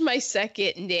 He's my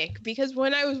second Nick, because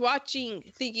when I was watching,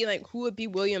 thinking like, who would be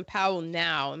William Powell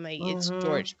now? I'm like, it's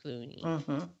George Clooney.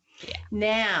 Mm-hmm. Yeah.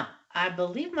 Now, I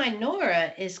believe my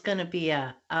Nora is going to be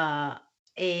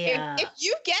If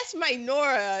you guess my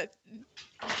Nora,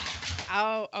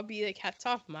 I'll be like, hats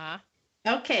off, Ma.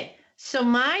 Okay, so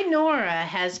my Nora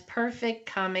has perfect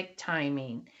comic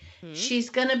timing. Hmm? She's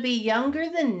going to be younger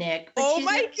than Nick. But Oh she's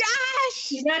my not, gosh!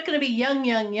 she's not going to be young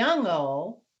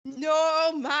old.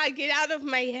 No, Ma, get out of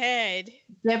my head.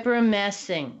 Deborah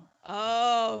Messing.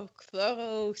 Oh,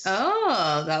 close.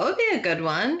 Oh, that would be a good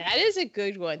one. That is a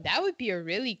good one. That would be a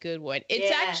really good one.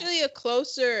 It's Yeah. actually a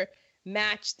closer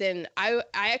match than I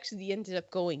actually ended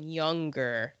up going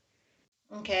younger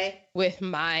Okay. with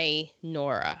my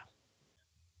Nora.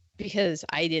 because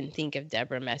I didn't think of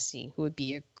Deborah Messing, who would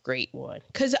be a great one.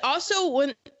 Because also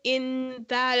when in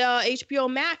that HBO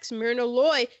Max, Myrna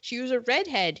Loy, she was a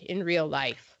redhead in real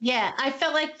life. Yeah, I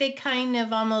felt like they kind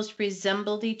of almost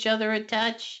resembled each other a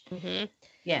touch. Mm-hmm.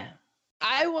 Yeah.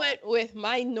 I went with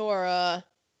my Nora,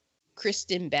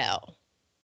 Kristen Bell.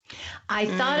 I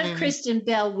thought of Kristen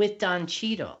Bell with Don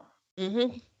Cheadle.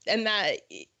 Mm-hmm. And that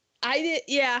I did,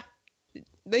 yeah.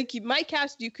 Like my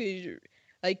cast, you could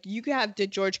have the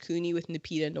George Clooney with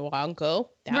Lupita Nyong'o.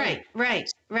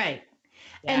 Right.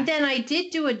 Yeah. And then I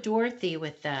did do a Dorothy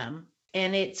with them,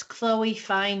 and it's Chloe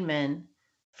Fineman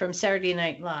from Saturday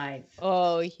Night Live.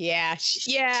 Oh yeah,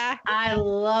 yeah. I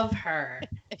love her.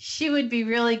 She would be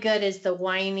really good as the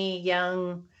whiny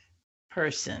young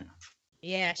person.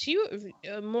 Yeah,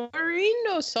 Maureen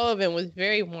O'Sullivan was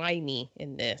very whiny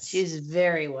in this. She's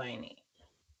very whiny.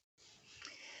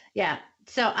 Yeah.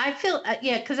 So I feel,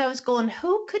 because I was going,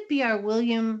 who could be our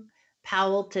William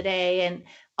Powell today? And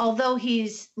although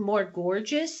he's more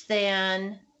gorgeous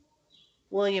than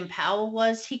William Powell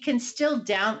was, he can still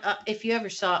if you ever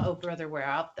saw Oh Brother, Where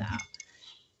Art Thou?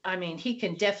 I mean, he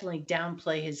can definitely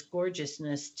downplay his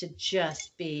gorgeousness to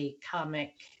just be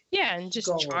comic. Yeah, and just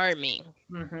gold. Charming.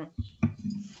 Mm-hmm.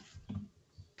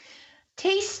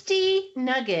 Tasty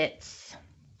nuggets.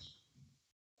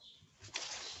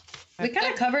 We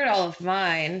kind of covered all of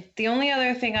mine. The only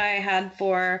other thing I had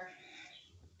for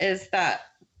is that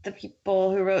the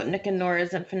people who wrote Nick and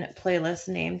Nora's Infinite Playlist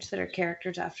named their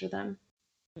characters after them.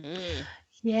 Mm.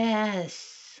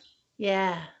 Yes.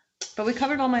 Yeah. But we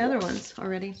covered all my other ones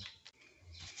already.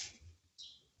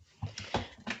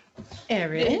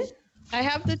 Erin? I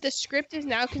have that the script is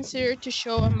now considered to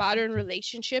show a modern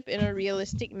relationship in a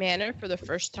realistic manner for the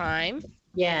first time.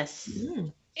 Yes.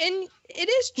 And it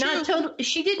is true. Not total.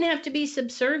 She didn't have to be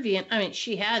subservient. I mean,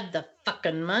 she had the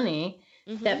fucking money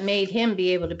that made him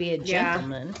be able to be a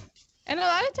gentleman. And a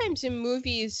lot of times in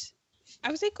movies,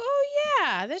 I was like, oh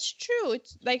yeah, that's true.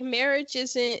 It's like marriage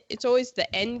it's always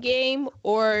the end game,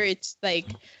 or it's like,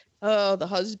 oh, the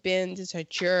husband is a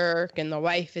jerk and the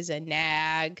wife is a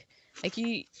nag. Like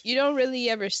you don't really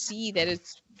ever see that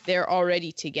they're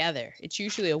already together. It's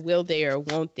usually a will they or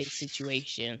won't they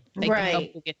situation. Like the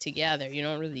couple get together. You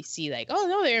don't really see like, oh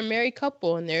no, they're a married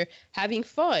couple and they're having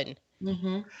fun.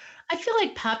 Mm-hmm. I feel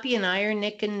like Poppy and I are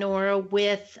Nick and Nora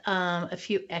with a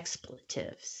few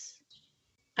expletives.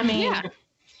 I mean,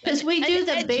 because we do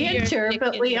the banter,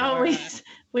 but we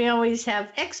always have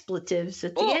expletives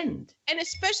at the end. And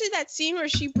especially that scene where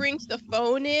she brings the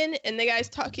phone in and the guy's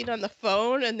talking on the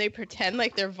phone and they pretend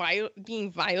like they're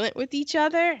being violent with each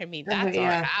other. I mean, that's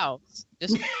our house.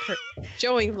 Just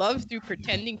showing love through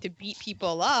pretending to beat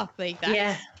people up. Like,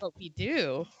 that's what we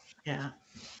do. Yeah.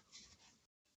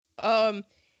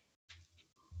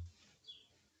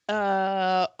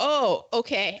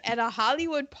 Okay. At a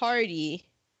Hollywood party,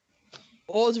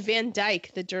 old Van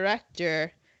Dyke, the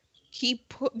director,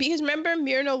 because remember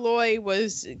Myrna Loy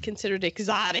was considered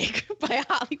exotic by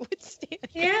Hollywood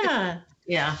standards.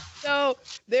 Yeah. So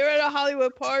they were at a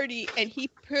Hollywood party and he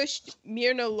pushed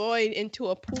Myrna Loy into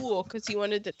a pool because he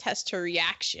wanted to test her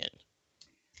reaction.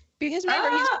 Because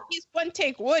remember, he's one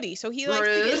take Woody, so he likes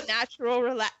to get natural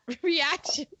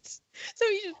reactions. So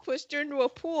he just pushed her into a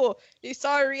pool. He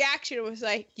saw her reaction and was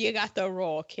like, "You got the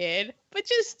role, kid." But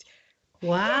just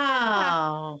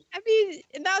wow. I mean,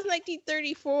 that was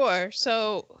 1934,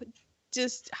 so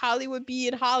just Hollywood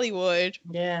being Hollywood.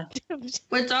 Yeah.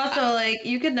 Which also, like,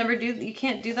 you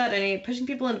can't do that pushing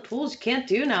people into pools. You can't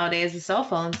do nowadays with cell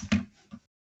phones.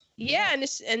 Yeah,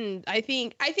 and I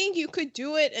think you could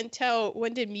do it until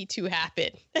when did Me Too happen?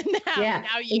 And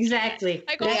now you exactly.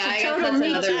 Like, I guess that's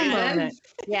another reason.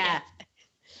 Yeah.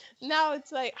 Now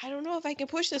it's like, I don't know if I can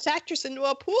push this actress into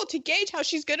a pool to gauge how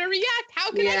she's gonna react. How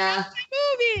can I watch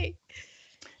my movie?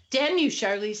 Damn you,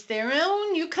 Charlize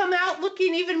Theron! You come out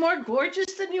looking even more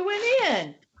gorgeous than you went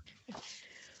in.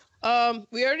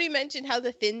 We already mentioned how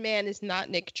the Thin Man is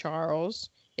not Nick Charles.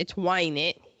 It's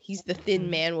Wynette. He's the thin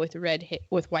man with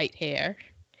with white hair.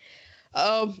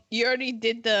 You already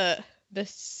did the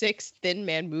 6 Thin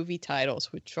Man movie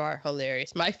titles, which are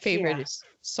hilarious. My favorite is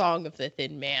Song of the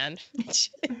Thin Man.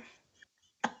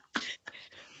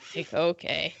 Like,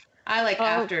 okay. I like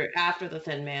after the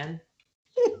Thin Man.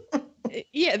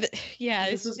 Yeah.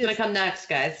 This is gonna come next,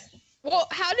 guys. Well,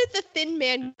 how did the Thin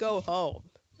Man go home?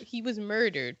 He was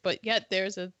murdered, but yet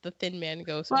there's the Thin Man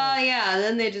goes home. Well, yeah,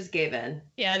 then they just gave in.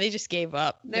 Yeah, they just gave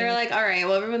up. They're like, all right,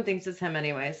 well, everyone thinks it's him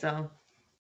anyway, so.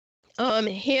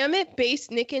 Hammett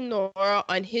based Nick and Nora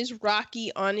on his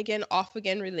rocky on-again,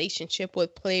 off-again relationship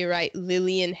with playwright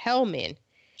Lillian Hellman.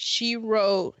 She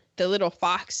wrote The Little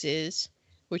Foxes,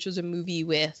 which was a movie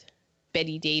with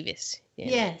Betty Davis.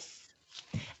 Yes.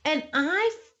 And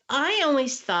I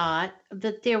always thought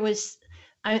that there was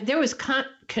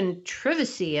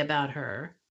controversy about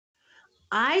her.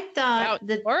 I thought About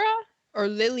that Laura or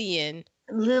Lillian?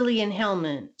 Lillian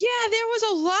Hellman. Yeah, there was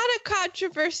a lot of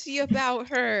controversy about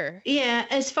her. Yeah,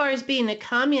 as far as being a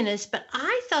communist, but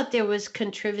I thought there was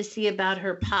controversy about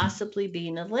her possibly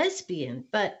being a lesbian,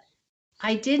 but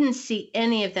I didn't see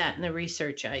any of that in the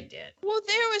research I did. Well,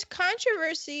 there was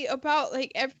controversy about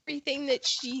like everything that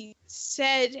she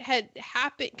said had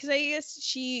happened because I guess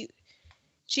she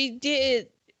did.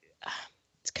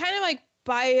 It's kind of like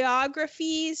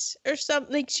biographies or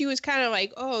something. Like she was kind of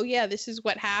like, oh yeah, this is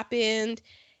what happened,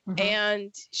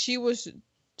 and she was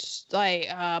like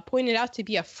pointed out to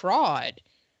be a fraud.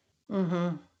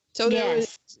 So there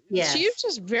was, she was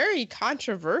just very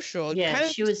controversial. Yeah, kind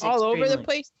of she was all over the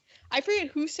place. I forget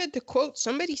who said the quote.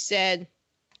 Somebody said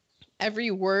every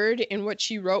word in what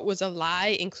she wrote was a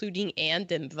lie, including and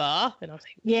the. And I was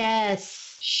like,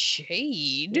 yes,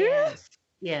 shade.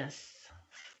 Yes.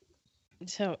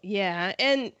 So yeah,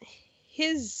 and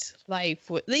his life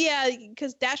was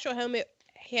because Dashiell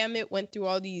Hammett went through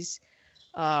all these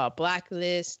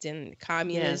blacklist and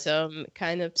communism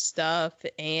kind of stuff,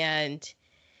 and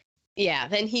yeah,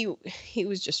 then he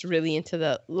was just really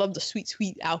into loved the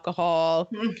sweet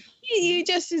alcohol. He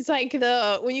just is like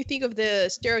when you think of the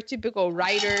stereotypical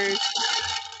writers.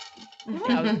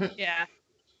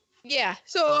 Yeah.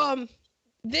 So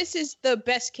this is the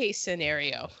best case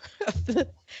scenario.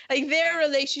 Like their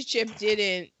relationship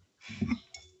didn't.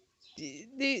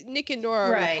 Nick and Nora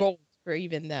were gold for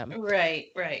even them.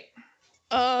 Right.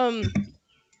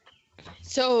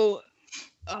 So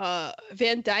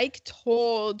Van Dyke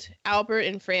told Albert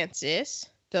and Francis,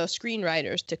 the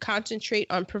screenwriters, to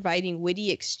concentrate on providing witty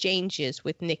exchanges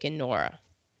with Nick and Nora.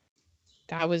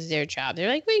 That was their job. They're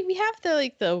like, wait, we have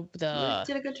the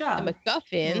did a good job. The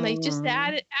MacGuffin. Like, just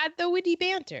add the witty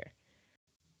banter.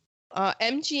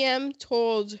 MGM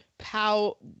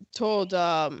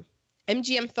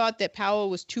MGM thought that Powell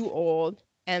was too old,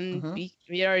 and we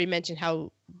already mentioned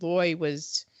how Loy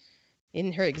was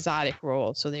in her exotic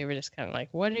role, so they were just kind of like,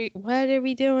 what are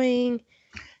we doing?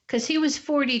 Because he was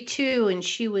 42 and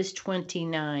she was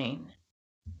 29.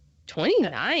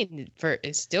 29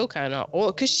 is still kind of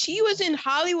old, because she was in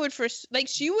Hollywood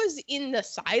she was in the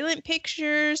silent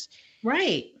pictures.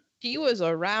 Right. She was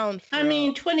around for,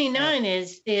 29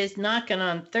 is knocking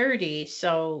on 30,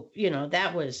 so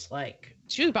that was like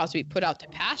she was about to be put out to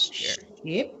pasture.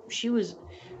 Yep, she was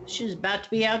about to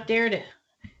be out there to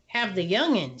have the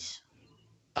youngins.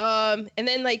 And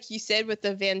then like you said with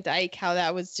the Van Dyke, how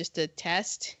that was just a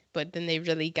test, but then they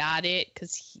really got it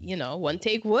because one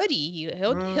take Woody,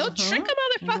 he'll trick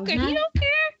a motherfucker. He don't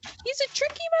care. He's a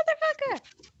tricky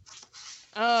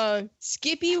motherfucker.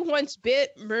 Skippy once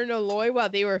bit Myrna Loy while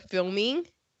they were filming.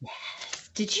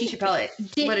 Did she probably?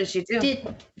 What did she do?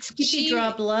 Did Skippy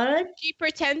draw blood? She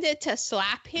pretended to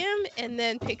slap him and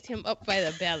then picked him up by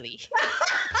the belly.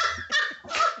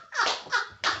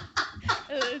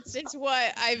 It's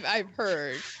what I've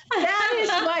heard. That is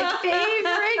my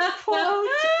favorite quote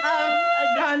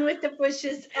of Gone with the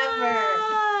Bushes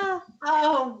ever.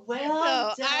 Oh,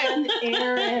 well done,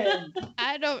 Aaron.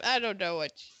 I don't know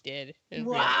what she did.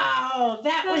 Wow,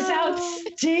 that was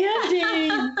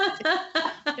outstanding.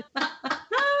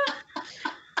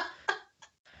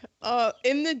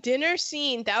 In the dinner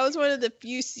scene, that was one of the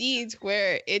few scenes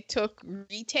where it took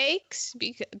retakes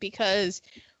because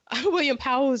William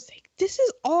Powell was like, this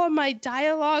is all my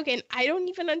dialogue and I don't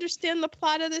even understand the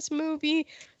plot of this movie.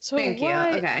 So Thank you.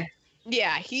 Okay.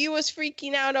 Yeah, he was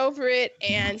freaking out over it,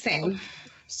 and Same.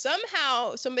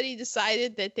 Somehow somebody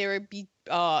decided that they would be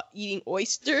eating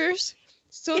oysters.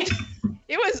 So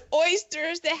it was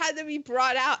oysters that had to be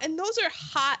brought out, and those are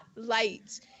hot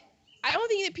lights. I don't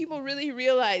think that people really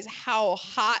realize how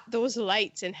hot those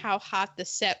lights and how hot the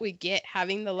set would get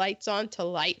having the lights on to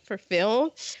light for film.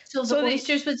 So the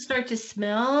oysters would start to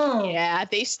smell. Yeah,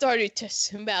 they started to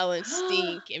smell and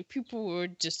stink, and people were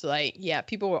just like,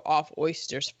 people were off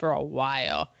oysters for a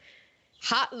while.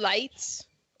 Hot lights,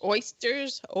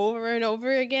 oysters over and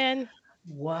over again.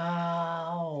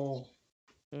 Wow.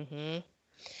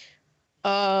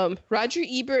 Roger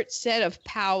Ebert said of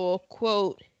Powell,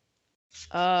 quote,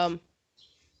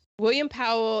 William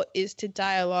Powell is to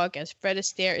dialogue as Fred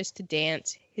Astaire is to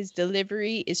dance. His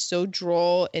delivery is so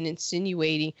droll and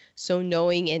insinuating, so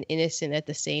knowing and innocent at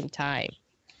the same time,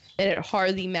 that it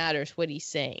hardly matters what he's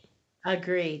saying.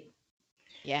 Agreed.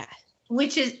 Yeah.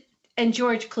 And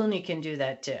George Clooney can do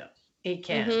that too. He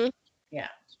can. Yeah.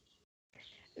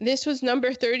 This was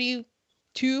number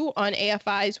 32 on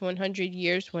AFI's 100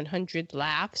 Years, 100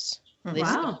 Laughs. list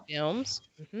Wow. of films.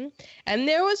 And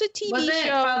there was a TV Wasn't show.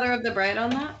 Father of the Bride on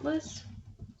that list?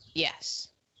 Yes.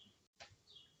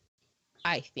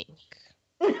 I think.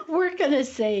 We're going to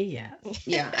say yes.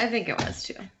 Yeah, I think it was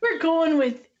too. We're going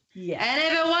with yes. And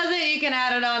if it wasn't, you can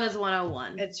add it on as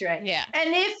 101. That's right. Yeah.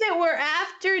 And if it were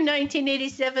after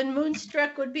 1987,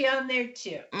 Moonstruck would be on there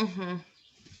too. Mm-hmm.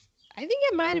 I think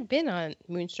it might have been on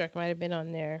Moonstruck. Might have been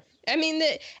on there. I mean,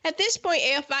 at this point,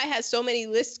 AFI has so many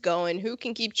lists going. Who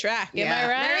can keep track? Am I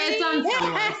right? There is on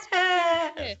some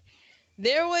lists.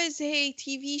 There was a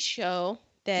TV show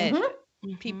that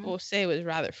Mhm. people say was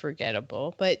rather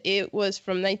forgettable, but it was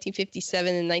from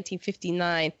 1957 and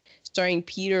 1959, starring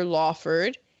Peter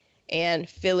Lawford and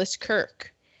Phyllis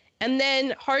Kirk. And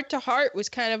then Heart to Heart was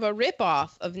kind of a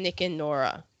ripoff of Nick and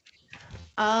Nora.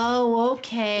 Oh,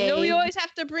 okay. You know, we always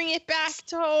have to bring it back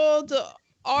to old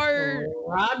art.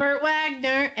 Robert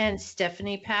Wagner and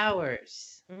Stephanie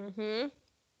Powers.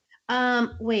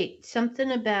 Wait,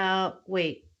 something about,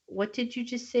 what did you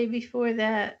just say before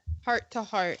that? Heart to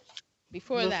Heart.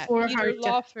 Before that, Before Peter Heart to-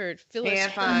 Lawford, Phyllis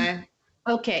Kirk. AFI.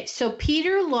 Okay, so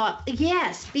Peter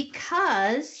yes,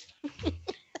 because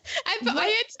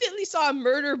I instantly saw a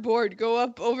murder board go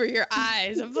up over your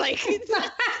eyes. I'm like,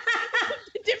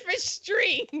 different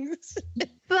strings.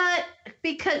 But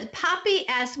because Poppy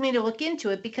asked me to look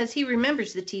into it because he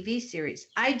remembers the TV series.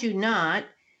 I do not.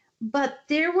 But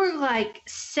there were like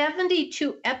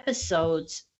 72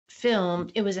 episodes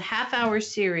filmed. It was a half-hour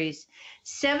series.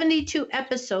 72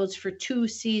 episodes for 2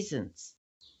 seasons.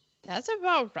 That's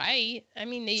about right. I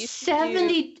mean, they used to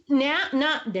 70 now,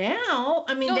 not now.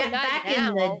 I mean, No, that not back now.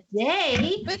 in the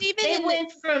day, But even they in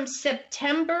went from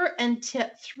September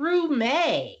until through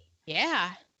May.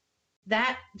 yeah.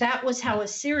 That was how a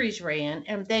series ran,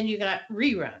 and then you got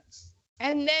reruns.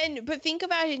 And then, but think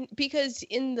about it, because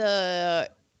in the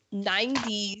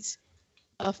 90s,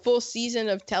 a full season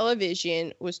of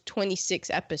television was 26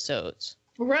 episodes.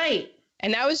 Right.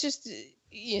 And that was just,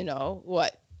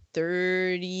 what,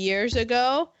 30 years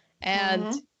ago? And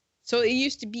Mhm. so it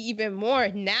used to be even more.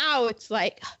 Now it's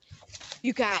like,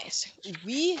 you guys,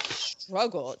 we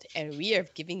struggled and we are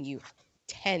giving you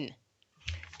 10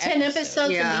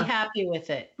 episodes Yeah. and be happy with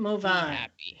it. Move Be on.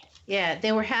 happy. Yeah,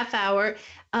 they were half hour.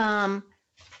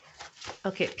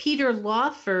 Okay, Peter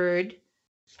Lawford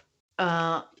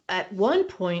at one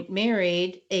point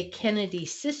married a Kennedy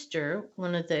sister,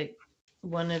 one of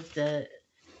the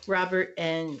Robert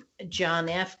and John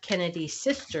F. Kennedy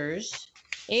sisters.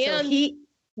 And so he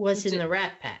was in the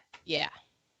Rat Pack. yeah,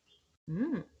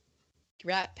 Mm,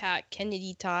 Rat Pack,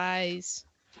 Kennedy ties.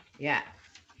 yeah.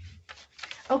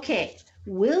 Okay,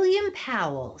 William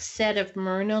Powell said of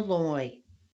Myrna Loy,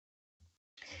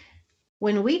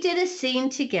 "When we did a scene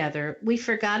together, we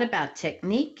forgot about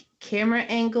technique, camera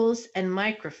angles, and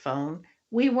microphone.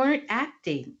 We weren't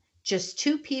acting, just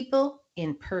 2 people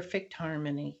in perfect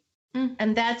harmony." Mm.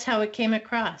 And that's how it came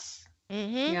across.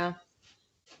 Mm-hmm. Yeah.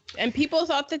 And people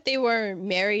thought that they were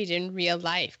married in real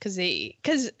life because they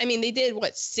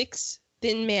did 6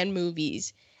 Thin Man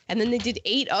movies, and then they did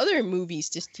 8 other movies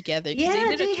just together. 'Cause Yeah,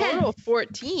 they did they a had total of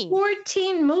 14.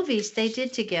 14 movies they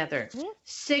did together. Mhm.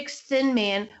 6 Thin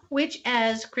Man, which,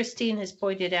 as Christine has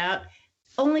pointed out,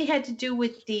 only had to do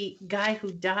with the guy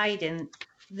who died in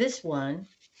this one,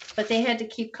 but they had to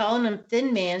keep calling him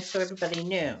Thin Man so everybody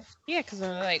knew. Yeah, because they're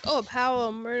like, oh,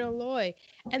 Powell, Myrna Loy.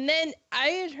 And then I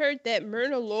had heard that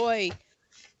Myrna Loy,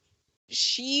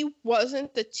 she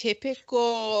wasn't the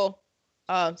typical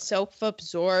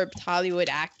self-absorbed Hollywood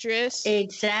actress.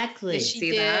 Exactly. That she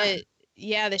See did, that?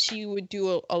 yeah, that she would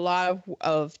do a lot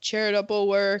of charitable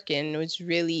work, and was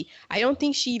really, I don't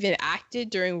think she even acted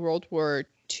during World War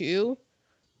II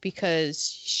because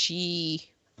she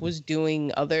was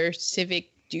doing other civic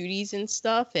duties and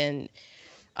stuff. And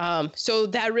so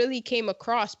that really came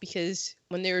across because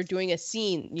when they were doing a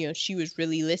scene, she was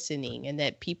really listening, and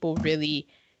that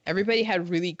everybody had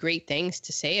really great things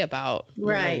to say about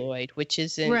Right. Myrna Loy, which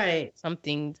isn't Right.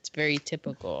 something that's very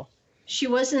typical. She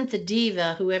wasn't the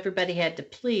diva who everybody had to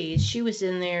please. She was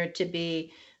in there to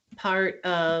be part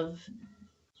of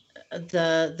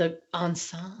the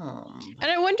ensemble.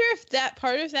 And I wonder if that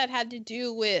part of that had to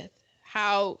do with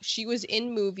how she was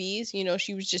in movies.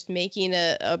 She was just making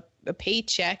a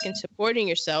paycheck and supporting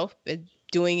herself,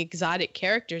 doing exotic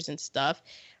characters and stuff.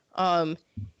 And,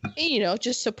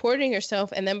 just supporting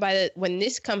herself. And then when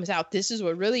this comes out, this is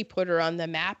what really put her on the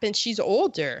map. And she's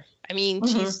older. I mean,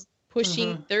 she's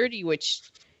pushing 30, which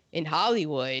in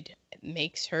Hollywood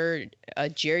makes her a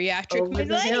geriatric Over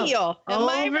the hill. millennial. Am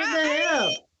I Over the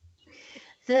right?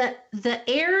 hill. The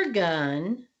air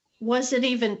gun wasn't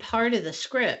even part of the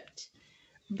script,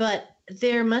 but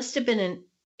there must have been an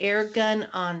air gun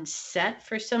on set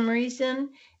for some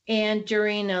reason. And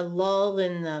during a lull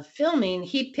in the filming,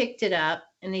 he picked it up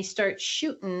and he starts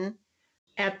shooting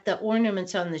at the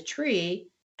ornaments on the tree.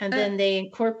 And then they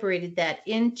incorporated that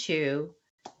into,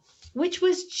 which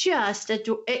was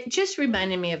it just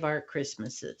reminded me of our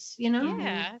Christmases, you know?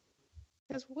 Yeah.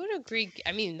 Because what a great,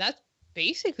 I mean, that's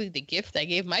basically the gift I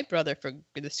gave my brother for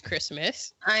this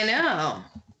Christmas. I know.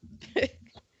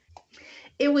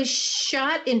 It was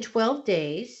shot in 12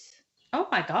 days. Oh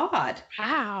my God.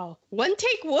 Wow. One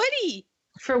take Woody.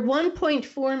 For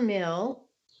 1.4 mil.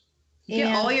 You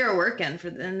get all your work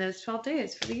in those 12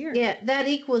 days for the year. Yeah, that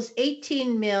equals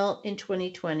 18 mil in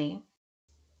 2020.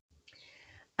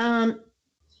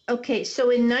 Okay, so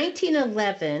in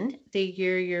 1911, the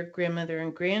year your grandmother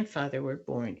and grandfather were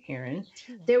born, Aaron,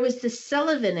 there was the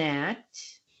Sullivan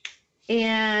Act,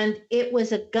 and it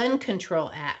was a gun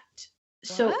control act.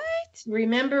 So What?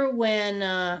 remember when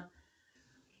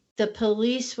the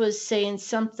police was saying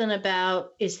something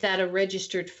about, is that a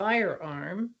registered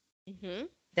firearm? Mm-hmm.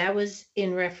 That was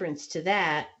in reference to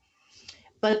that.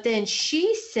 But then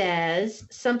she says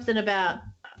something about,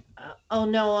 oh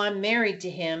no, I'm married to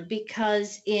him,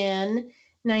 because in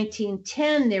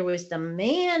 1910 there was the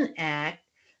Mann Act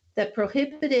that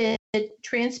prohibited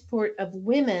transport of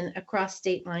women across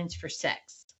state lines for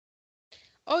sex.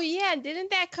 Oh, yeah.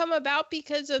 Didn't that come about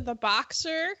because of the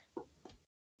boxer?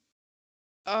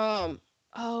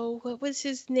 Oh, what was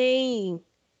his name?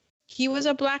 He was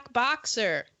a black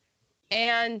boxer.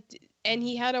 And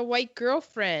he had a white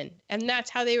girlfriend, and that's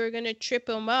how they were going to trip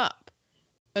him up.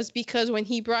 It was because when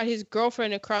he brought his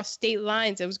girlfriend across state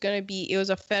lines, it was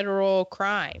a federal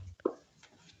crime.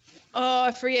 Oh,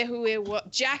 I forget who it was.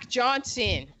 Jack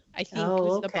Johnson, I think,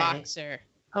 was the boxer.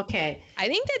 Okay. I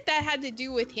think that had to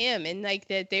do with him, and like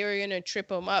that they were going to trip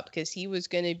him up because he was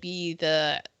going to be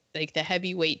the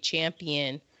heavyweight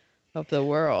champion of the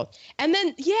world. And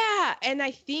then, yeah, and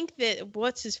I think that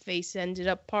what's-his-face ended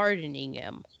up pardoning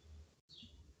him.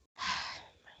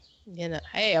 You know,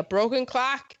 hey, a broken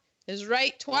clock is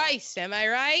right twice, am I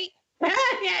right?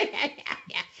 Yeah.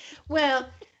 Well,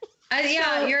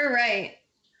 Yeah, so you're right.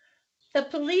 the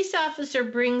police officer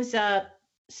brings up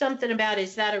something about,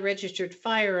 is that a registered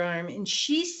firearm? And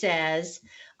she says,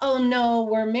 oh no,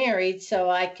 we're married, so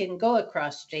I can go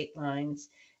across state lines.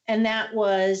 And that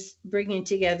was bringing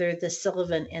together the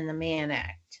Sullivan and the Mann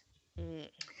Act.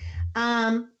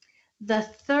 The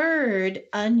third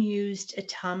unused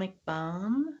atomic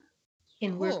bomb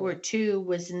in World War II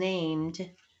was named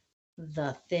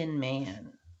the Thin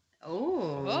Man.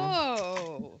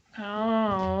 Oh.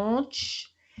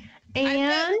 Ouch.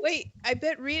 And I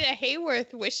bet Rita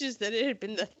Hayworth wishes that it had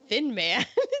been the Thin Man.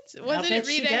 Wasn't it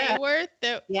Rita Hayworth?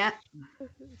 Yeah.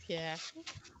 Yeah.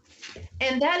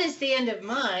 And that is the end of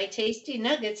my tasty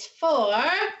nuggets for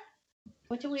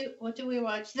what do we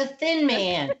watch? The Thin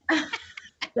Man.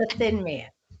 The Thin Man.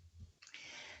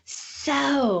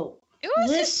 So it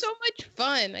was just so much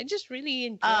fun. I just really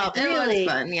enjoyed it. It was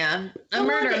fun, yeah. A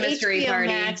murder mystery HBO party.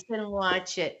 Max and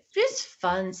watch it. Just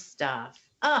fun stuff.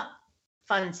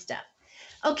 Fun stuff.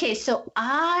 Okay, so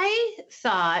I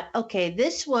thought, okay,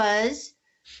 this was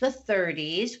the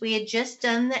 30s. We had just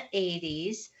done the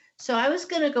 80s. So I was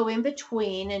going to go in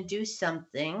between and do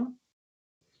something,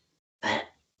 but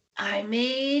I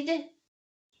made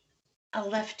a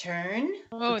left turn.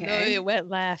 Oh, okay. No, it went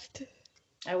left.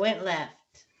 I went left.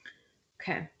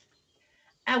 Okay.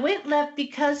 I went left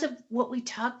because of what we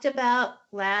talked about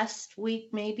last week,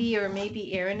 maybe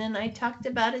Aaron and I talked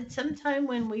about it sometime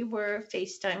when we were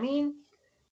FaceTiming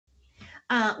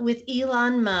with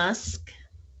Elon Musk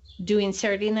doing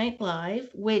Saturday Night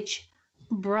Live, which,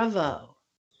 bravo.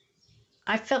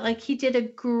 I felt like he did a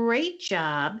great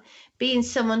job being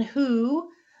someone who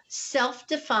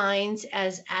self-defines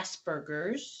as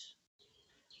Asperger's,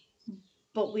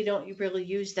 but we don't really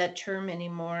use that term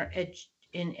anymore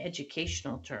in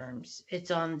educational terms.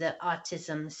 It's on the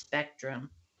autism spectrum.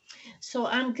 So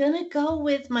I'm going to go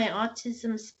with my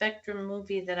autism spectrum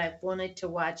movie that I've wanted to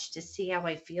watch to see how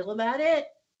I feel about it.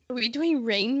 Are we doing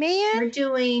Rain Man? We're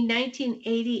doing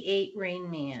 1988 Rain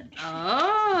Man.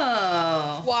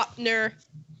 Oh. Wapner.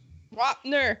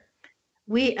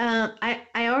 We I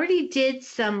already did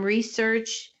some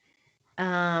research.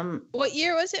 What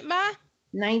year was it, Ma?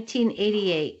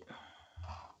 1988.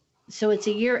 So it's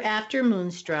a year after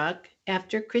Moonstruck,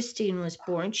 after Christine was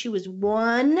born. She was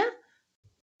one.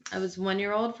 I was 1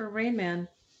 year old for Rain Man.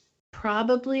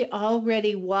 Probably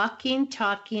already walking,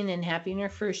 talking, and having her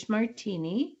first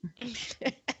martini.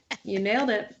 You nailed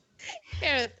it.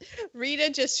 Yeah,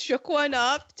 Rita just shook one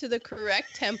up to the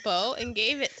correct tempo and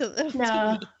gave it to little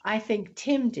No, Timmy. I think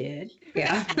Tim did.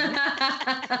 Yeah.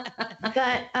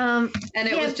 But And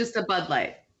it yeah. was just a Bud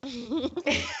Light.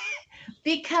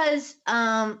 because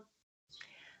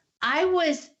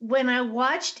when I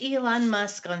watched Elon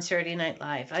Musk on Saturday Night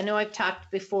Live, I know I've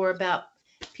talked before about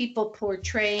people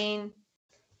portraying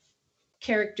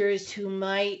characters who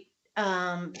might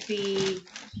be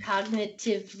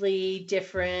cognitively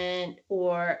different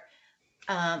or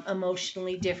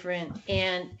emotionally different.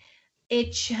 And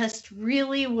it just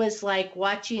really was like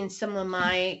watching some of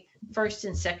my first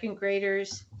and second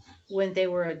graders when they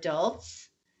were adults.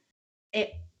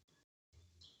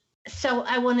 So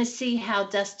I want to see how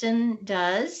Dustin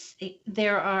does.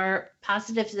 There are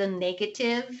positives and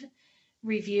negative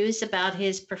reviews about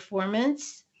his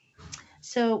performance.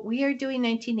 So we are doing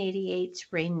 1988's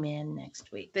Rain Man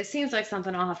next week. This seems like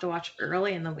something I'll have to watch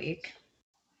early in the week.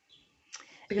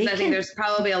 Because I think there's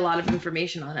probably a lot of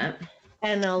information on it.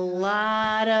 And a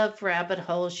lot of rabbit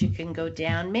holes you can go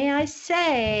down. May I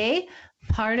say,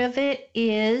 part of it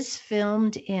is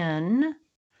filmed in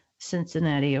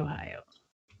Cincinnati, Ohio.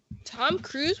 Tom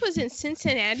Cruise was in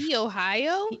Cincinnati,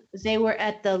 Ohio? They were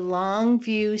at the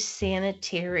Longview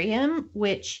Sanitarium,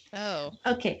 which,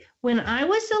 okay, when I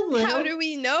was a little... How do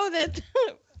we know that?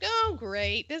 Oh,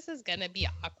 great. This is going to be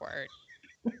awkward.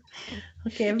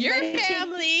 Okay, your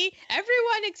family,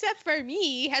 everyone except for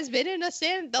me, has been in the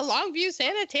Longview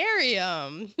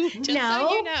Sanitarium. Just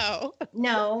so you know.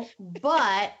 No,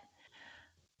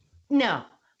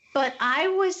 but I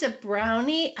was a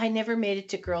brownie. I never made it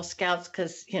to Girl Scouts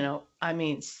because,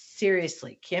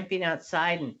 seriously, camping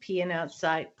outside and peeing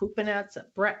outside, pooping outside,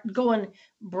 going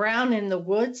brown in the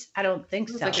woods. I don't think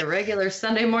so. It's like a regular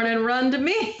Sunday morning run to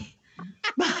me.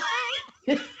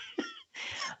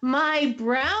 My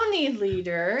brownie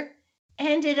leader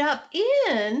ended up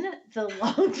in the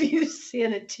Longview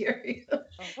Sanitarium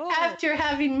after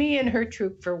having me in her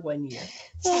troop for 1 year.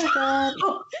 Oh, God.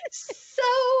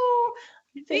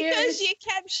 Because you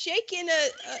kept shaking a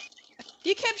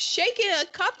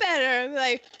cup at her and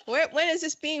like, when is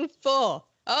this being full?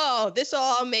 Oh, this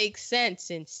all makes sense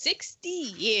in 60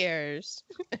 years.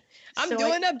 I'm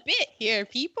doing a bit here,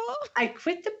 people. I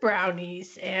quit the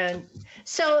brownies, and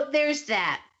so there's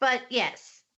that. But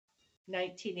yes,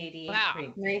 1988. Wow.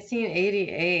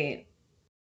 1988.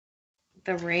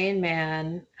 The Rain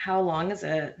Man. How long is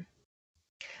it?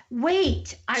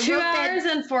 Wait, 2 hours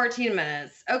and 14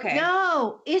 minutes. Okay.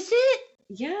 No, is it?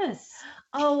 Yes.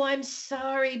 Oh, I'm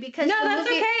sorry because no, that's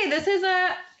okay. This is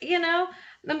it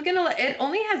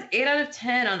only has 8 out of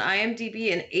 10 on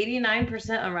IMDb and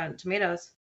 89% on Rotten Tomatoes.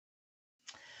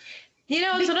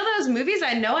 It's one of those movies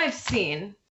I know I've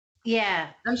seen. Yeah.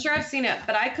 I'm sure I've seen it,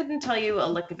 but I couldn't tell you a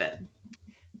lick of it.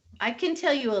 I can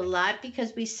tell you a lot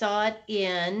because we saw it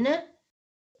in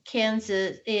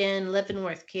Kansas, in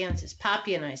Leavenworth, Kansas.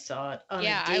 Poppy and I saw it on a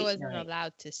date I wasn't night.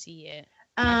 allowed to see it.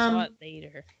 I saw it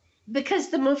later. Because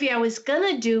the movie I was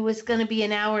going to do was going to be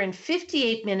 1 hour and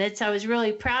 58 minutes. I was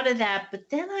really proud of that. But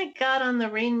then I got on the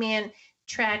Rain Man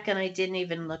track and I didn't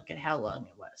even look at how long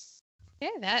it was. Yeah,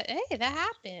 that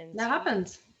happens. That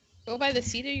happens. Go by the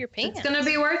seat of your pants. It's going to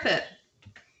be worth it.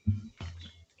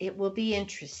 It will be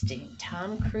interesting.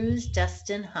 Tom Cruise,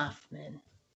 Dustin Hoffman.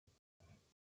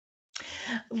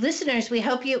 Listeners, we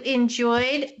hope you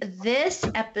enjoyed this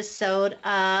episode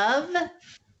of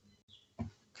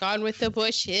Gone with the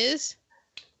Bushes.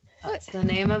 What's the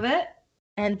name of it?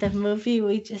 And the movie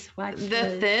we just watched.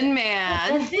 The Thin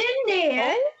Man. The Thin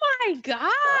Man. Oh my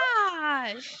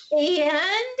gosh.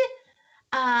 And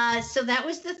so that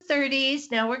was the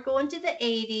 30s. Now we're going to the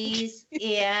 80s.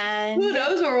 And who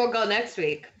knows where we'll go next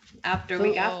week?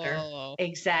 Week after.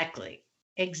 Exactly.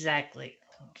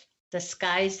 The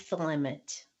sky's the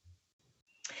limit.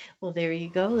 Well, there you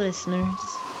go, listeners.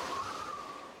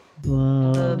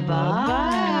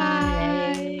 Bye-bye.